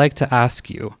 so I would like to ask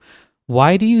you,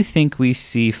 why do you think we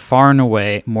see far and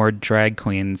away more drag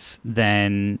queens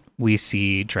than we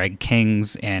see drag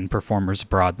kings and performers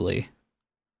broadly?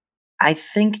 I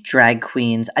think drag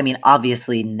queens, I mean,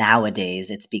 obviously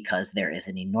nowadays it's because there is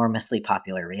an enormously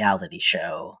popular reality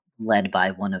show led by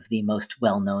one of the most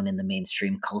well-known in the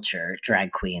mainstream culture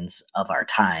drag queens of our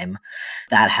time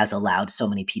that has allowed so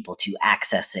many people to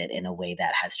access it in a way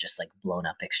that has just like blown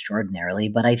up extraordinarily.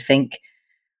 But I think,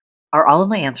 are all of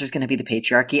my answers going to be the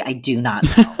patriarchy? I do not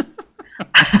know.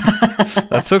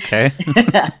 That's okay.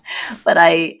 But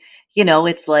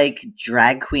it's like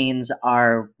drag queens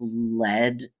are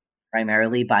led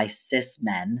primarily by cis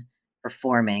men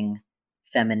performing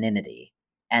femininity.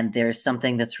 And there's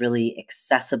something that's really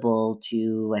accessible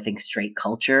to, I think, straight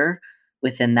culture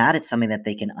within that. It's something that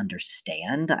they can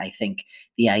understand. I think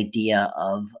the idea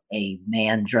of a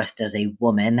man dressed as a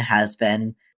woman has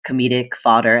been comedic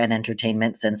fodder and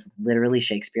entertainment since literally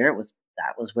Shakespeare.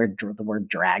 That was where the word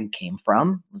drag came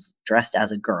from, was dressed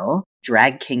as a girl.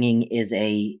 Drag kinging is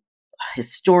a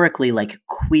historically like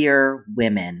queer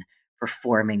women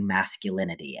performing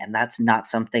masculinity. And that's not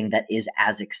something that is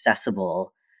as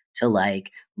accessible to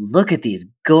like, look at these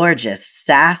gorgeous,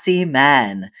 sassy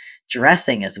men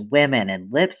dressing as women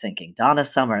and lip syncing Donna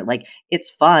Summer. Like,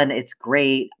 it's fun. It's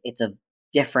great. It's a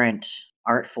different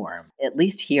art form. At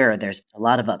least here, there's a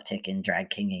lot of uptick in drag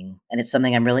kinging, and it's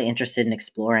something I'm really interested in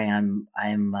exploring.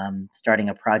 I'm starting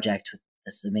a project with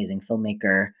this amazing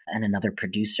filmmaker and another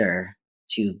producer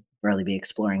to really be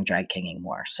exploring drag kinging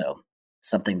more. So it's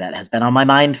something that has been on my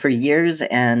mind for years,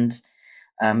 and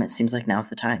it seems like now's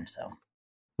the time. So,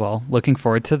 well, looking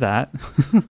forward to that.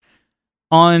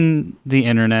 On the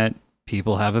internet,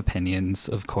 people have opinions,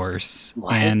 of course.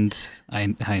 What? And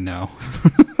I know.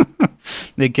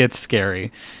 It gets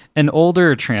scary. An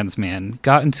older trans man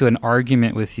got into an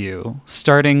argument with you,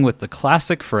 starting with the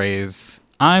classic phrase,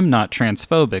 "I'm not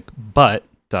transphobic, but ...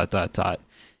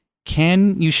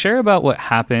 Can you share about what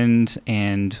happened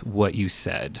and what you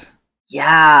said?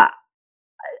 Yeah,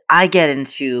 I get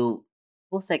into,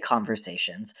 we'll say,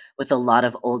 conversations with a lot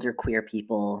of older queer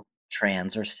people,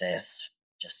 trans or cis,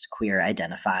 just queer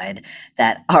identified,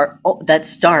 that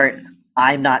start,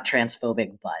 "I'm not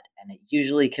transphobic, but," and it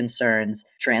usually concerns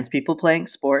trans people playing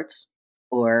sports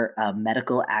or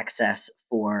medical access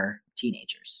for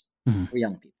teenagers or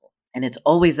young people. And it's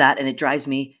always that, and it drives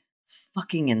me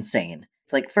fucking insane.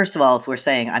 It's like, first of all, if we're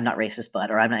saying I'm not racist,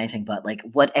 but, or I'm not anything but, like,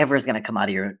 whatever is going to come out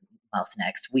of your mouth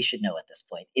next, we should know at this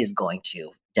point is going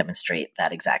to demonstrate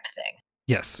that exact thing.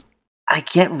 Yes. I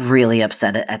get really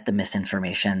upset at the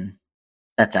misinformation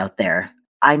that's out there.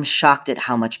 I'm shocked at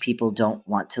how much people don't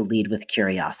want to lead with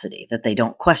curiosity, that they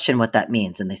don't question what that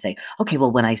means. And they say, okay,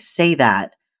 well, when I say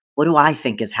that, what do I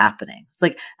think is happening? It's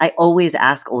like, I always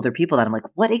ask older people that I'm like,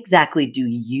 what exactly do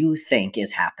you think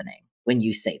is happening when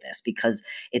you say this? Because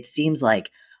it seems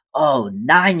like, oh,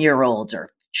 9-year olds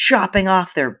are chopping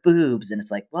off their boobs. And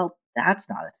it's like, well, that's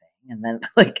not a thing. And then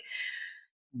like,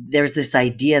 there's this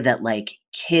idea that like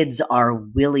kids are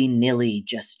willy-nilly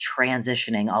just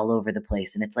transitioning all over the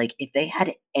place. And it's like, if they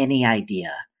had any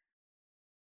idea,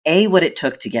 A, what it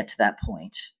took to get to that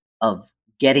point of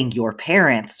getting your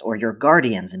parents or your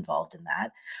guardians involved in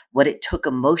that, what it took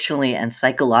emotionally and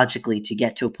psychologically to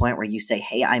get to a point where you say,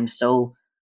 hey, I'm so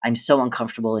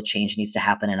uncomfortable, a change needs to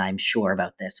happen, and I'm sure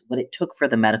about this. What it took for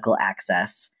the medical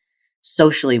access,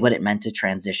 socially, what it meant to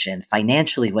transition,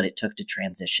 financially, what it took to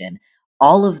transition,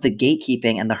 all of the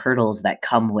gatekeeping and the hurdles that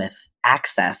come with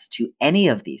access to any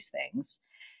of these things.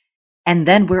 And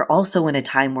then we're also in a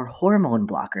time where hormone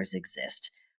blockers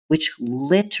exist, which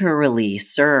literally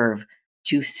serve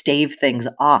to stave things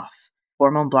off.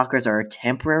 Hormone blockers are a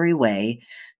temporary way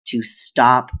to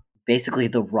stop basically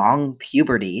the wrong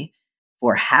puberty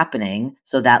for happening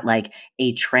so that like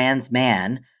a trans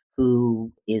man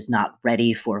who is not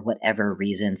ready for whatever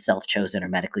reason, self-chosen or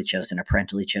medically chosen or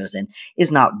parentally chosen,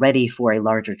 is not ready for a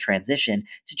larger transition,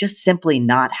 to just simply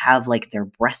not have like their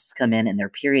breasts come in and their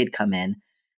period come in.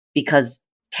 Because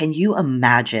can you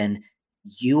imagine,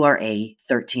 you are a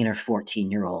 13 or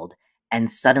 14-year-old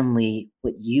and suddenly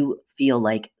what you feel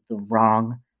like the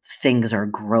wrong things are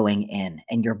growing in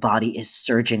and your body is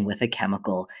surging with a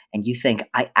chemical and you think,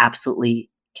 I absolutely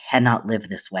cannot live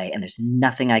this way and there's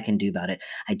nothing I can do about it.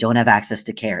 I don't have access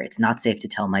to care. It's not safe to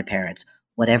tell my parents.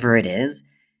 Whatever it is,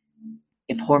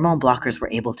 if hormone blockers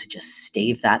were able to just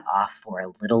stave that off for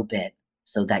a little bit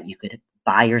so that you could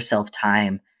buy yourself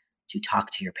time to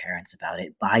talk to your parents about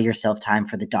it, buy yourself time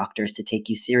for the doctors to take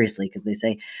you seriously because they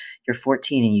say you're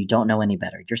 14 and you don't know any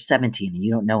better. You're 17 and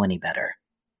you don't know any better.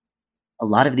 A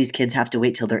lot of these kids have to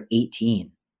wait till they're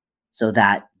 18 so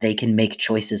that they can make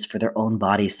choices for their own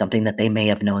bodies, something that they may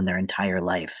have known their entire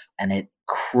life. And it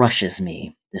crushes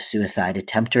me, the suicide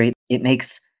attempt rate. It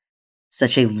makes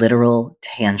such a literal,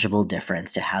 tangible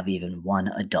difference to have even one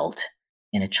adult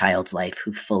in a child's life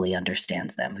who fully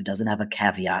understands them, who doesn't have a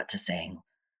caveat to saying,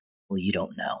 well, you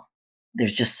don't know.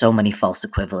 There's just so many false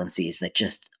equivalencies that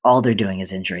just all they're doing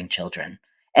is injuring children.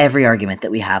 Every argument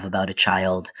that we have about a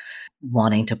child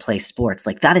wanting to play sports,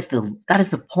 like that is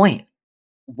the point.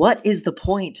 What is the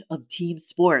point of team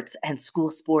sports and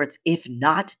school sports if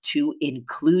not to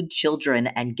include children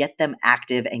and get them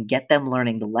active and get them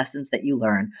learning the lessons that you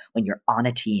learn when you're on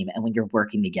a team and when you're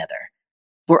working together?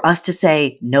 For us to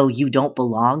say, no, you don't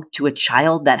belong to a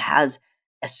child that has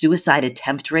a suicide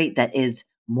attempt rate that is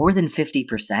more than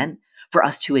 50%, for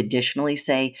us to additionally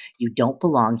say, you don't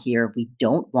belong here, we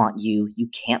don't want you, you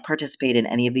can't participate in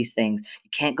any of these things, you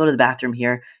can't go to the bathroom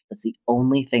here. That's the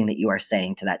only thing that you are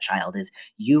saying to that child is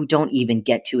you don't even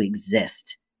get to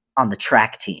exist on the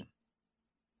track team.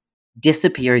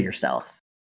 Disappear yourself.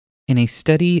 In a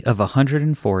study of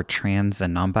 104 trans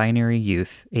and non binary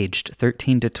youth aged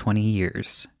 13 to 20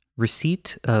 years,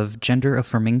 receipt of gender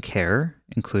affirming care,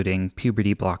 including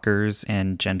puberty blockers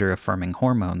and gender affirming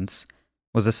hormones,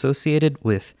 was associated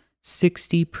with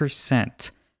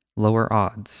 60% lower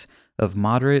odds of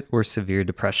moderate or severe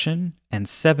depression and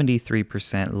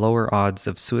 73% lower odds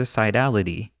of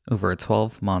suicidality over a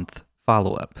 12-month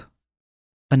follow-up.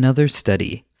 Another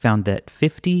study found that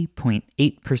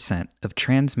 50.8% of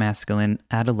transmasculine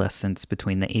adolescents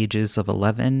between the ages of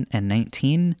 11 and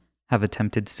 19 have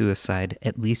attempted suicide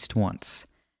at least once,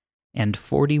 and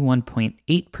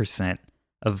 41.8%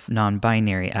 of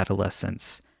non-binary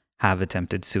adolescents have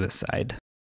attempted suicide.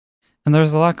 And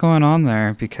there's a lot going on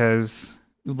there because,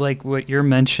 like what you're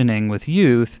mentioning with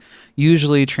youth,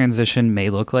 usually transition may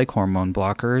look like hormone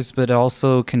blockers, but it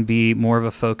also can be more of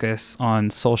a focus on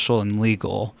social and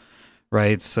legal,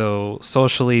 right? So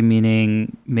socially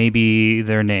meaning maybe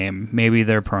their name, maybe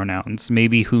their pronouns,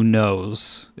 maybe who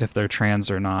knows if they're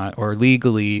trans or not, or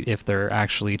legally if they're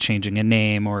actually changing a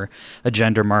name or a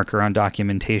gender marker on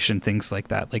documentation, things like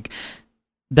that. Like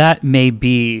that may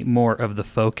be more of the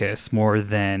focus more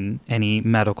than any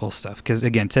medical stuff. Because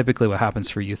again, typically what happens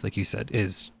for youth, like you said,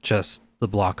 is just the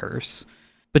blockers.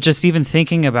 But just even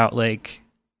thinking about like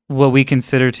what we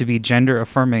consider to be gender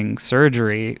affirming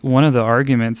surgery, one of the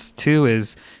arguments too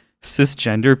is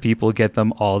cisgender people get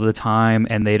them all the time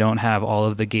and they don't have all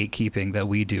of the gatekeeping that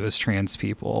we do as trans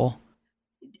people.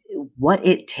 What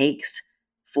it takes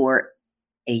for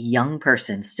a young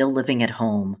person still living at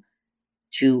home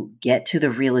to get to the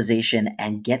realization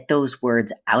and get those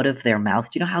words out of their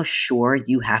mouth. Do you know how sure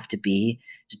you have to be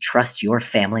to trust your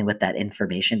family with that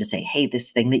information, to say, hey,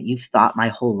 this thing that you've thought my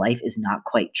whole life is not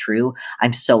quite true.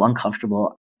 I'm so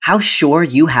uncomfortable. How sure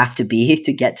you have to be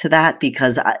to get to that,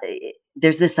 because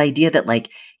there's this idea that like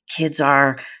kids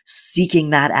are seeking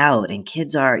that out, and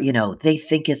kids are, they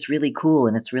think it's really cool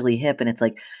and it's really hip. And it's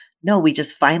like, no, we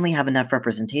just finally have enough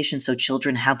representation so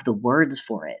children have the words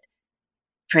for it.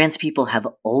 Trans people have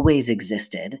always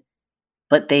existed,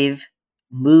 but they've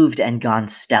moved and gone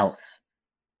stealth,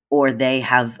 or they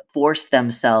have forced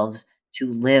themselves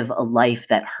to live a life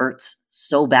that hurts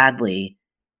so badly.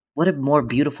 What a more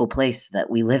beautiful place that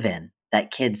we live in,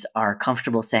 that kids are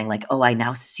comfortable saying like, oh, I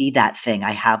now see that thing.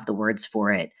 I have the words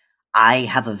for it. I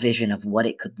have a vision of what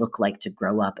it could look like to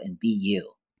grow up and be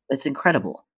you. It's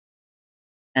incredible.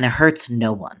 And it hurts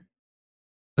no one.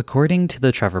 According to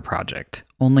the Trevor Project,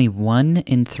 only 1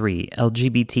 in 3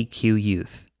 LGBTQ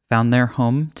youth found their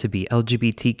home to be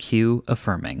LGBTQ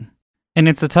affirming. And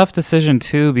it's a tough decision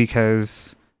too,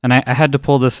 because, and I had to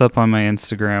pull this up on my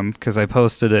Instagram because I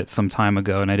posted it some time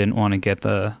ago and I didn't want to get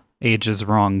the ages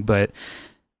wrong, but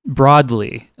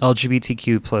broadly,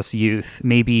 LGBTQ plus youth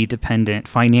may be dependent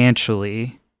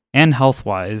financially and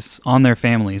health-wise on their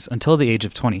families until the age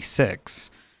of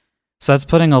 26. So that's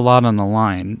putting a lot on the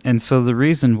line. And so the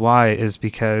reason why is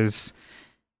because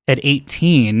at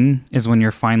 18 is when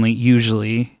you're finally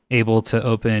usually able to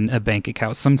open a bank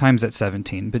account, sometimes at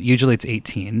 17, but usually it's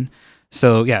 18.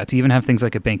 So yeah, to even have things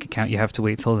like a bank account, you have to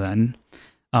wait till then.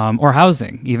 Or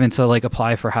housing, even to like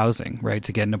apply for housing, right?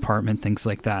 To get an apartment, things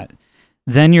like that.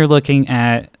 Then you're looking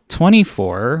at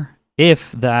 24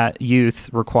 if that youth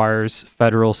requires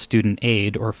federal student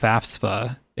aid or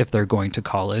FAFSA if they're going to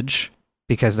college,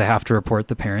 because they have to report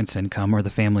the parent's income or the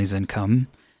family's income.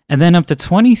 And then up to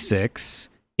 26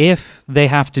 if they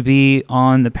have to be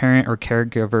on the parent or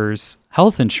caregiver's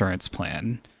health insurance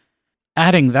plan.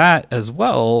 Adding that as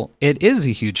well, it is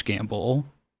a huge gamble.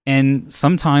 And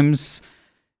sometimes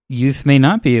youth may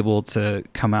not be able to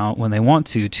come out when they want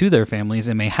to their families,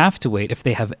 and may have to wait if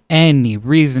they have any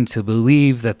reason to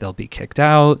believe that they'll be kicked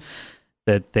out,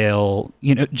 that they'll,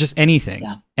 just anything.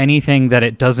 Yeah. Anything that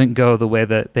it doesn't go the way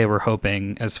that they were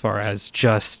hoping, as far as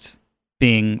just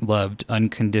being loved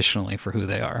unconditionally for who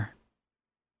they are.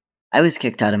 I was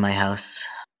kicked out of my house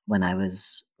when I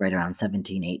was right around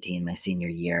 17, 18, my senior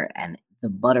year. And the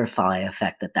butterfly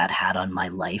effect that had on my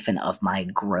life and of my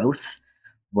growth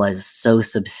was so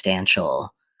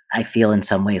substantial. I feel in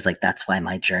some ways like that's why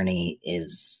my journey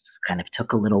is kind of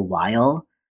took a little while,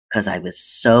 because I was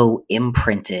so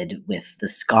imprinted with the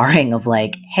scarring of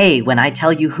like, hey, when I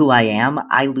tell you who I am,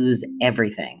 I lose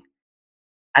everything.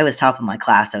 I was top of my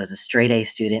class. I was a straight A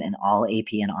student in all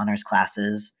AP and honors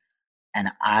classes. And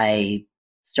I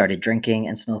started drinking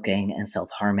and smoking and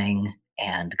self-harming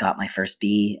and got my first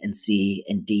B and C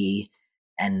and D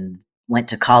and went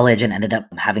to college and ended up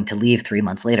having to leave 3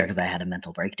 months later because I had a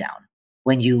mental breakdown.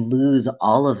 When you lose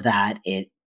all of that, it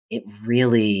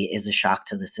really is a shock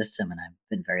to the system. And I've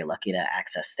been very lucky to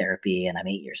access therapy, and I'm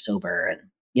 8 years sober,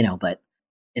 and but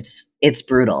it's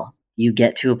brutal. You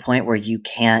get to a point where you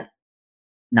can't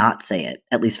not say it.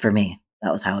 At least for me,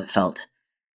 that was how it felt.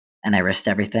 And I risked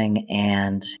everything,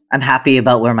 and I'm happy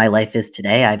about where my life is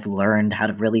today. I've learned how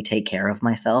to really take care of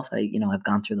myself. I've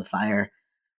gone through the fire,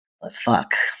 but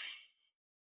fuck.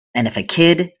 And if a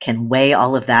kid can weigh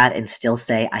all of that and still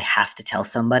say, I have to tell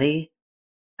somebody,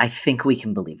 I think we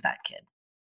can believe that kid.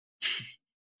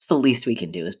 It's the least we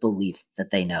can do, is believe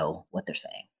that they know what they're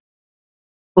saying.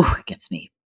 Oh, it gets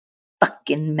me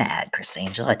fucking mad, Chris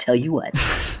Angel. I tell you what.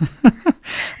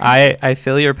 I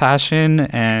feel your passion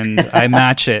and I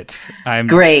match it.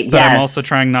 Great, but yes. I'm also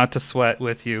trying not to sweat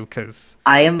with you because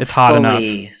I am it's hot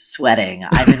fully enough. Sweating.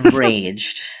 I'm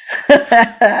enraged.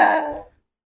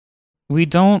 We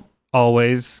don't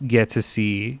always get to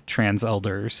see trans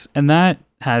elders, and that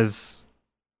has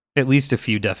at least a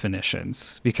few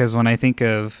definitions, because when I think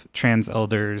of trans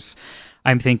elders,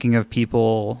 I'm thinking of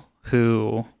people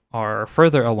who are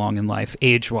further along in life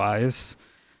age-wise,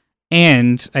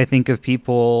 and I think of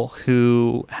people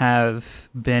who have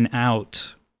been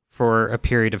out for a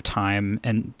period of time,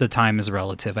 and the time is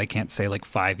relative. I can't say like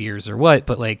 5 years or what,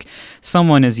 but like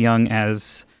someone as young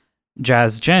as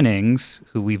Jazz Jennings,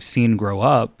 who we've seen grow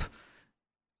up,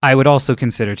 I would also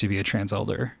consider to be a trans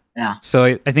elder. Yeah.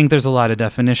 So I think there's a lot of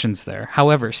definitions there.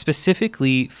 However,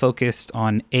 specifically focused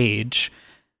on age,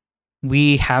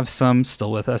 we have some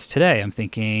still with us today. I'm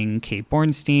thinking Kate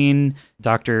Bornstein,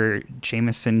 Dr.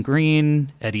 Jameson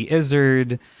Green, Eddie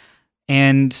Izzard,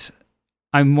 and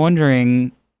I'm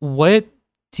wondering, what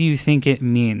do you think it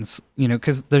means?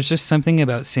 Because there's just something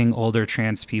about seeing older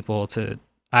trans people to,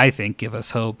 I think, give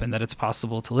us hope and that it's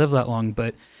possible to live that long.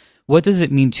 But what does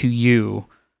it mean to you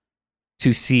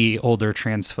to see older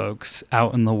trans folks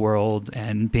out in the world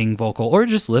and being vocal or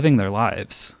just living their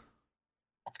lives?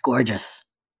 It's gorgeous.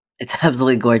 It's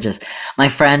absolutely gorgeous. My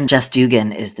friend Jess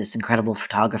Dugan is this incredible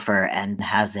photographer and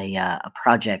has a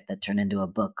project that turned into a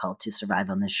book called To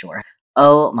Survive on This Shore.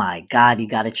 Oh my God, you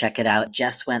got to check it out.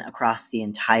 Jess went across the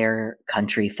entire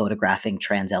country photographing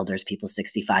trans elders, people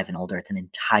 65 and older. It's an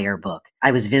entire book.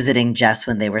 I was visiting Jess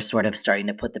when they were sort of starting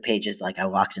to put the pages, like I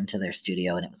walked into their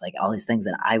studio and it was like all these things,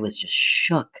 and I was just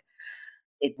shook.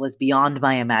 It was beyond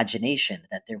my imagination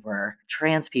that there were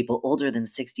trans people older than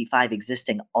 65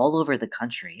 existing all over the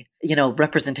country.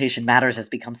 Representation matters has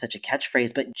become such a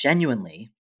catchphrase, but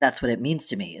genuinely, that's what it means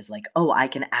to me is like, oh, I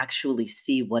can actually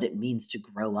see what it means to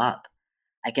grow up.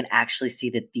 I can actually see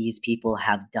that these people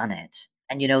have done it.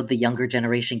 And, the younger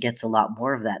generation gets a lot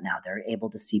more of that now. They're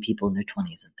able to see people in their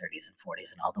 20s and 30s and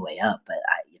 40s and all the way up. But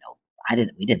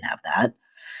we didn't have that.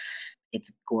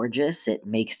 It's gorgeous. It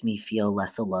makes me feel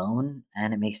less alone,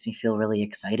 and it makes me feel really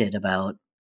excited about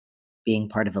being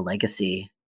part of a legacy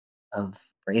of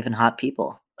brave and hot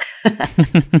people.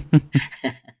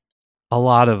 A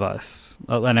lot of us,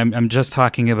 and I'm just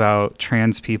talking about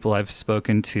trans people I've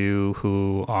spoken to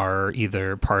who are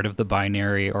either part of the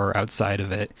binary or outside of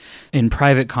it. In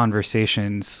private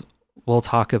conversations, we'll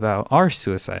talk about our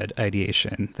suicide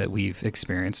ideation that we've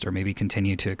experienced or maybe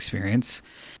continue to experience.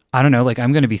 I don't know, like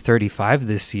I'm going to be 35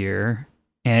 this year,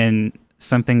 and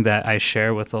something that I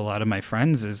share with a lot of my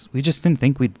friends is we just didn't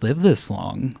think we'd live this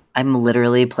long. I'm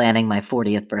literally planning my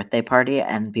 40th birthday party,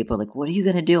 and people are like, what are you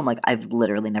going to do? I'm like, I've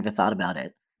literally never thought about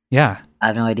it. Yeah. I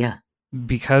have no idea.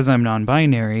 Because I'm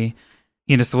non-binary,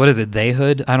 so what is it?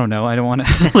 Theyhood? I don't know. I don't want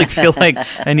to feel like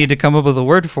I need to come up with a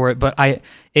word for it. But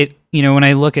when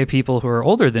I look at people who are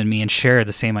older than me and share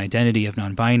the same identity of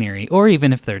non-binary, or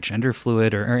even if they're gender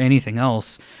fluid or anything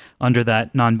else under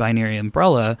that non-binary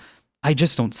umbrella, I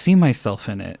just don't see myself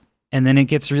in it. And then it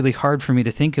gets really hard for me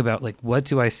to think about, like, what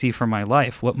do I see for my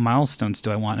life? What milestones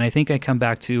do I want? And I think I come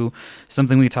back to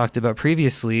something we talked about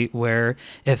previously, where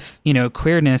if,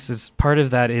 queerness is part of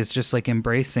that is just like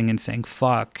embracing and saying,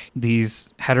 fuck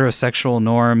these heterosexual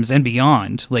norms and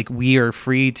beyond. Like, we are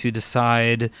free to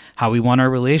decide how we want our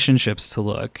relationships to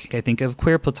look. I think of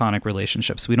queer platonic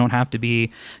relationships. We don't have to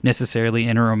be necessarily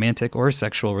in a romantic or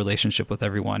sexual relationship with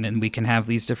everyone. And we can have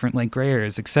these different like gray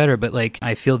areas, etc. But like,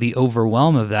 I feel the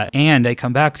overwhelm of that. And I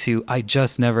come back to, I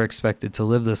just never expected to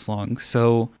live this long.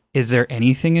 So is there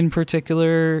anything in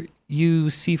particular you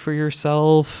see for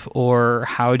yourself, or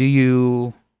how do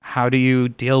you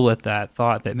deal with that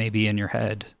thought that may be in your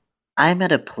head? I'm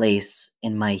at a place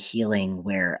in my healing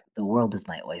where the world is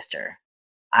my oyster.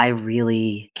 I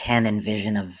really can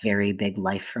envision a very big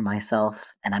life for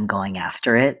myself, and I'm going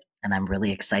after it, and I'm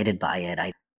really excited by it.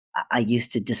 I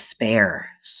used to despair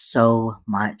so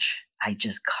much. I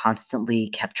just constantly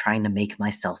kept trying to make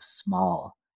myself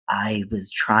small. I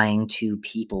was trying to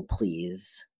people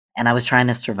please, and I was trying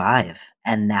to survive.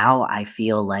 And now I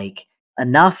feel like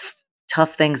enough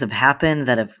tough things have happened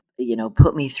that have,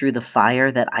 put me through the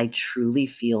fire, that I truly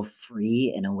feel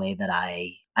free in a way that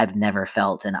I've never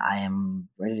felt, and I am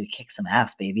ready to kick some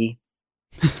ass, baby.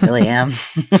 I really am.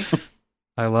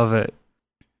 I love it.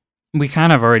 We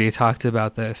kind of already talked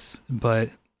about this, but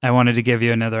I wanted to give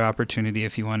you another opportunity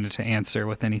if you wanted to answer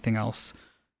with anything else.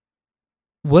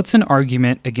 What's an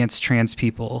argument against trans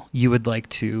people you would like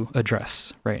to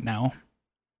address right now?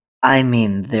 I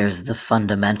mean, there's the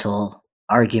fundamental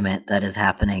argument that is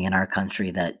happening in our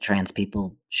country that trans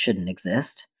people shouldn't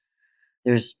exist.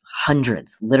 There's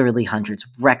hundreds, literally hundreds,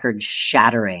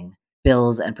 record-shattering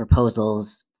bills and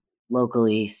proposals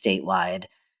locally, statewide,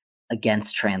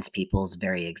 against trans people's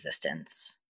very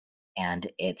existence. And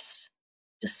it's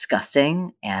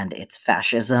disgusting, and it's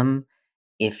fascism.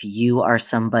 If you are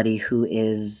somebody who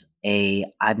is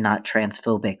I'm not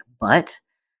transphobic, but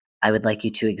I would like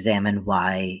you to examine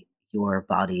why your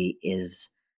body is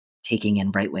taking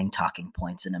in right-wing talking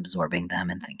points and absorbing them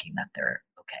and thinking that they're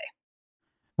okay.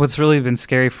 What's really been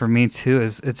scary for me too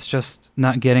is it's just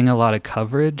not getting a lot of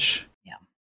coverage. Yeah.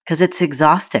 Because it's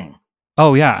exhausting.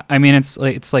 Oh yeah. I mean,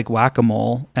 it's like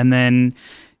whack-a-mole. And then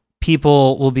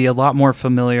people will be a lot more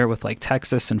familiar with like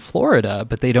Texas and Florida,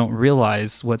 but they don't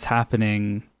realize what's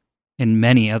happening in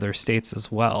many other states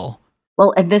as well.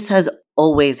 Well, and this has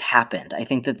always happened. I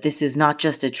think that this is not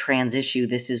just a trans issue.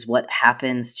 This is what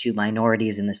happens to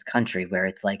minorities in this country, where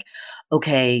it's like,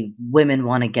 okay, women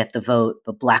want to get the vote,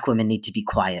 but Black women need to be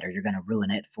quiet or you're going to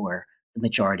ruin it for the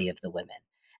majority of the women.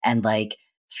 And like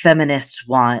feminists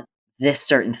want this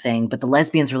certain thing, but the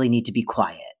lesbians really need to be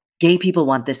quiet. Gay people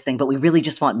want this thing, but we really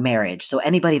just want marriage. So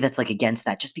anybody that's like against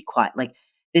that, just be quiet. Like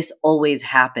this always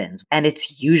happens. And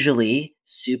it's usually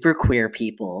super queer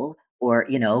people or,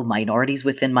 minorities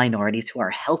within minorities who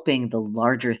are helping the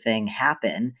larger thing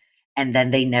happen. And then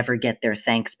they never get their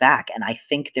thanks back. And I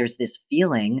think there's this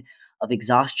feeling of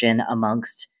exhaustion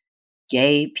amongst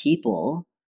gay people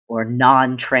or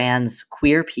non-trans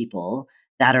queer people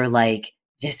that are like,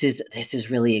 this is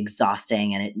really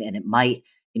exhausting and it might,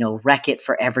 wreck it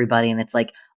for everybody. And it's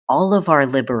like all of our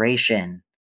liberation,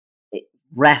 it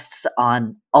rests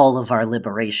on all of our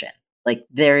liberation. Like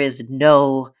there is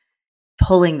no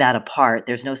pulling that apart.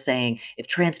 There's no saying if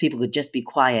trans people could just be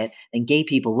quiet, then gay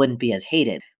people wouldn't be as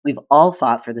hated. We've all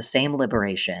fought for the same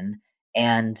liberation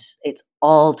and it's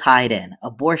all tied in.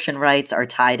 Abortion rights are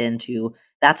tied into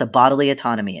that's a bodily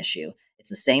autonomy issue. It's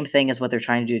the same thing as what they're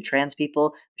trying to do to trans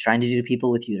people, trying to do to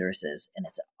people with uteruses. And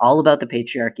it's all about the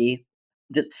patriarchy.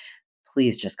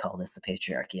 Please just call this the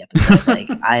patriarchy episode. Like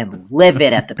I am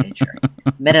livid at the patriarchy.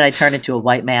 The minute I turned into a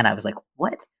white man, I was like,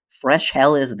 what fresh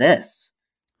hell is this?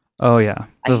 Oh yeah.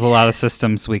 There's a lot of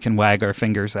systems we can wag our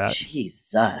fingers at.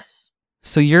 Jesus.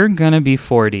 So you're going to be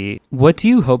 40. What do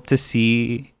you hope to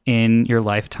see in your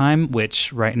lifetime,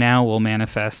 which right now will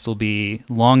be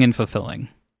long and fulfilling?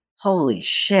 Holy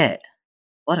shit.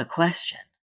 What a question.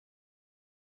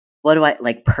 What do I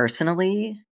like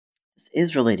personally? This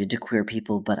is related to queer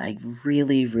people, but I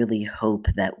really, really hope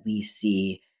that we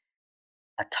see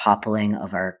a toppling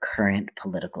of our current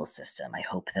political system. I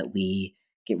hope that we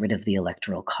get rid of the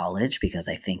electoral college because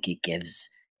I think it gives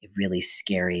a really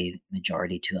scary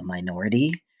majority to a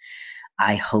minority.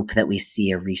 I hope that we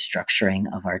see a restructuring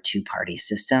of our two-party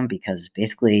system because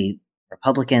basically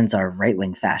Republicans are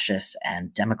right-wing fascists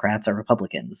and Democrats are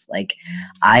Republicans. Like,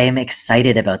 I am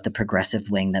excited about the progressive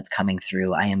wing that's coming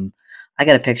through. I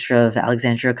got a picture of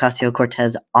Alexandria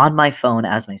Ocasio-Cortez on my phone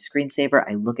as my screensaver.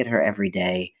 I look at her every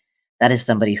day. That is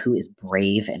somebody who is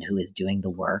brave and who is doing the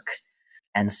work.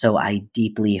 And so I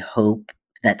deeply hope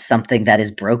that something that is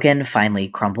broken finally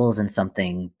crumbles and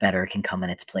something better can come in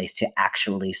its place to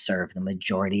actually serve the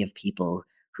majority of people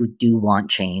who do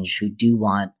want change, who do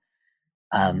want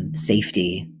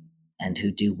safety, and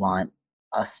who do want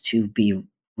us to be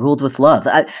ruled with love.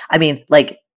 I mean,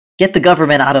 like, get the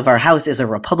government out of our house is a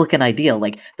Republican ideal.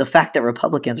 Like, the fact that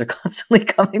Republicans are constantly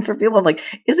coming for people, I'm like,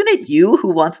 isn't it you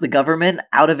who wants the government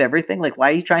out of everything? Like, why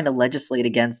are you trying to legislate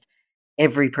against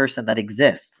every person that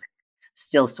exists?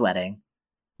 Still sweating.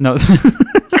 No.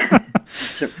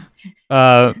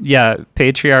 Yeah,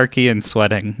 patriarchy and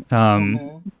sweating.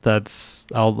 That's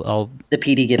I'll the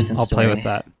P.D. Gibson I'll story. play with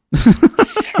that.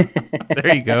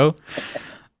 There you go.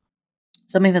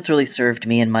 Something that's really served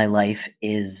me in my life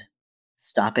is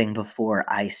stopping before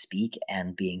I speak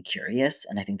and being curious.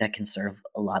 And I think that can serve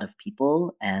a lot of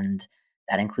people. And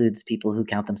that includes people who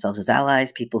count themselves as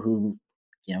allies, people who,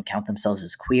 count themselves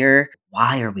as queer.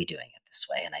 Why are we doing it this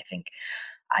way? And I think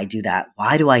I do that.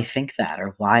 Why do I think that?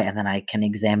 Or why? And then I can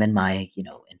examine my,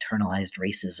 internalized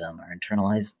racism or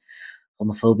internalized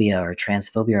homophobia or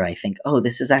transphobia. Or I think, oh,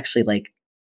 this is actually like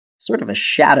sort of a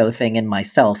shadow thing in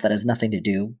myself that has nothing to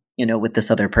do, with this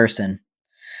other person.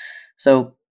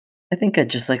 So I think I'd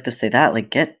just like to say that, like,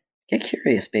 get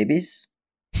curious, babies.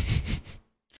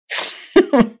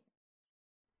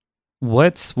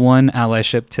 What's one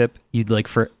allyship tip you'd like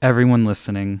for everyone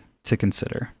listening to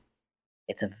consider?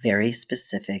 It's a very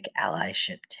specific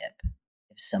allyship tip.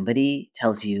 If somebody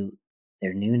tells you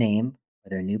their new name or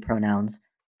their new pronouns,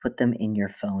 put them in your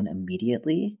phone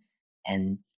immediately,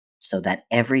 and so that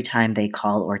every time they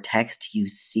call or text, you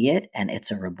see it, and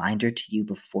it's a reminder to you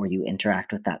before you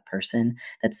interact with that person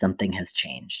that something has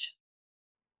changed.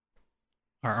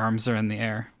 Our arms are in the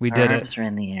air. We did it. Our arms are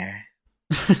in the air.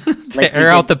 To air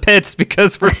out the pits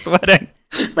because we're sweating.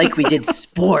 Like we did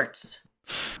sports.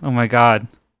 Oh my God.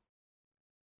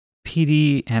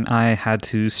 PD and I had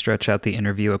to stretch out the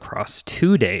interview across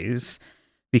 2 days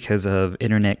because of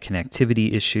internet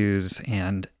connectivity issues,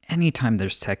 and anytime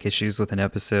there's tech issues with an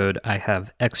episode, I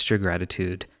have extra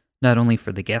gratitude, not only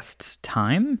for the guest's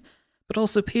time, but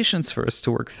also patience for us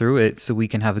to work through it so we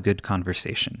can have a good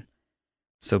conversation.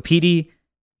 So PD,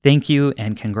 thank you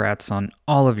and congrats on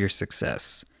all of your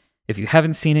success. If you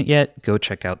haven't seen it yet, go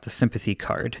check out the Sympathy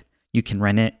card. You can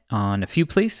rent it on a few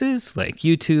places like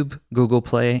YouTube, Google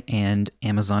Play, and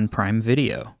Amazon Prime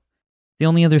Video. The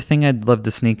only other thing I'd love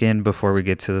to sneak in before we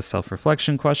get to the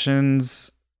self-reflection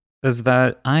questions is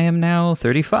that I am now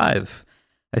 35.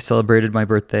 I celebrated my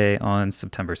birthday on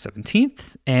September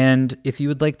 17th, and if you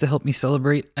would like to help me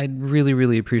celebrate, I'd really,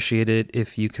 really appreciate it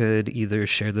if you could either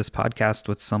share this podcast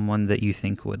with someone that you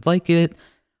think would like it,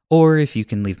 or if you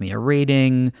can leave me a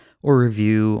rating or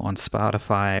review on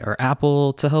Spotify or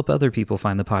Apple to help other people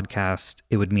find the podcast,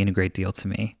 it would mean a great deal to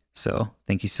me. So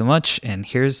thank you so much, and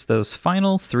here's those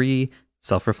final 3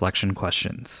 self-reflection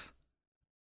questions.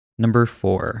 Number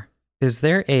 4. Is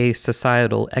there a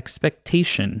societal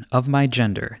expectation of my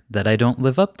gender that I don't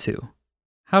live up to?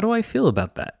 How do I feel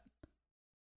about that?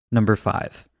 Number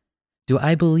 5. Do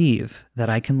I believe that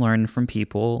I can learn from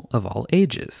people of all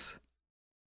ages?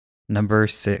 Number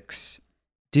 6.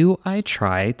 Do I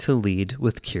try to lead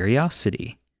with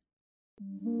curiosity?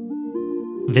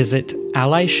 Visit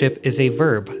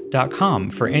allyship.com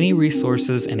for any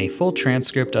resources and a full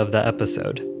transcript of the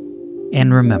episode.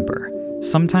 And remember,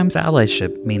 sometimes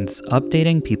allyship means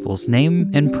updating people's name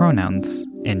and pronouns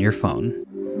in your phone.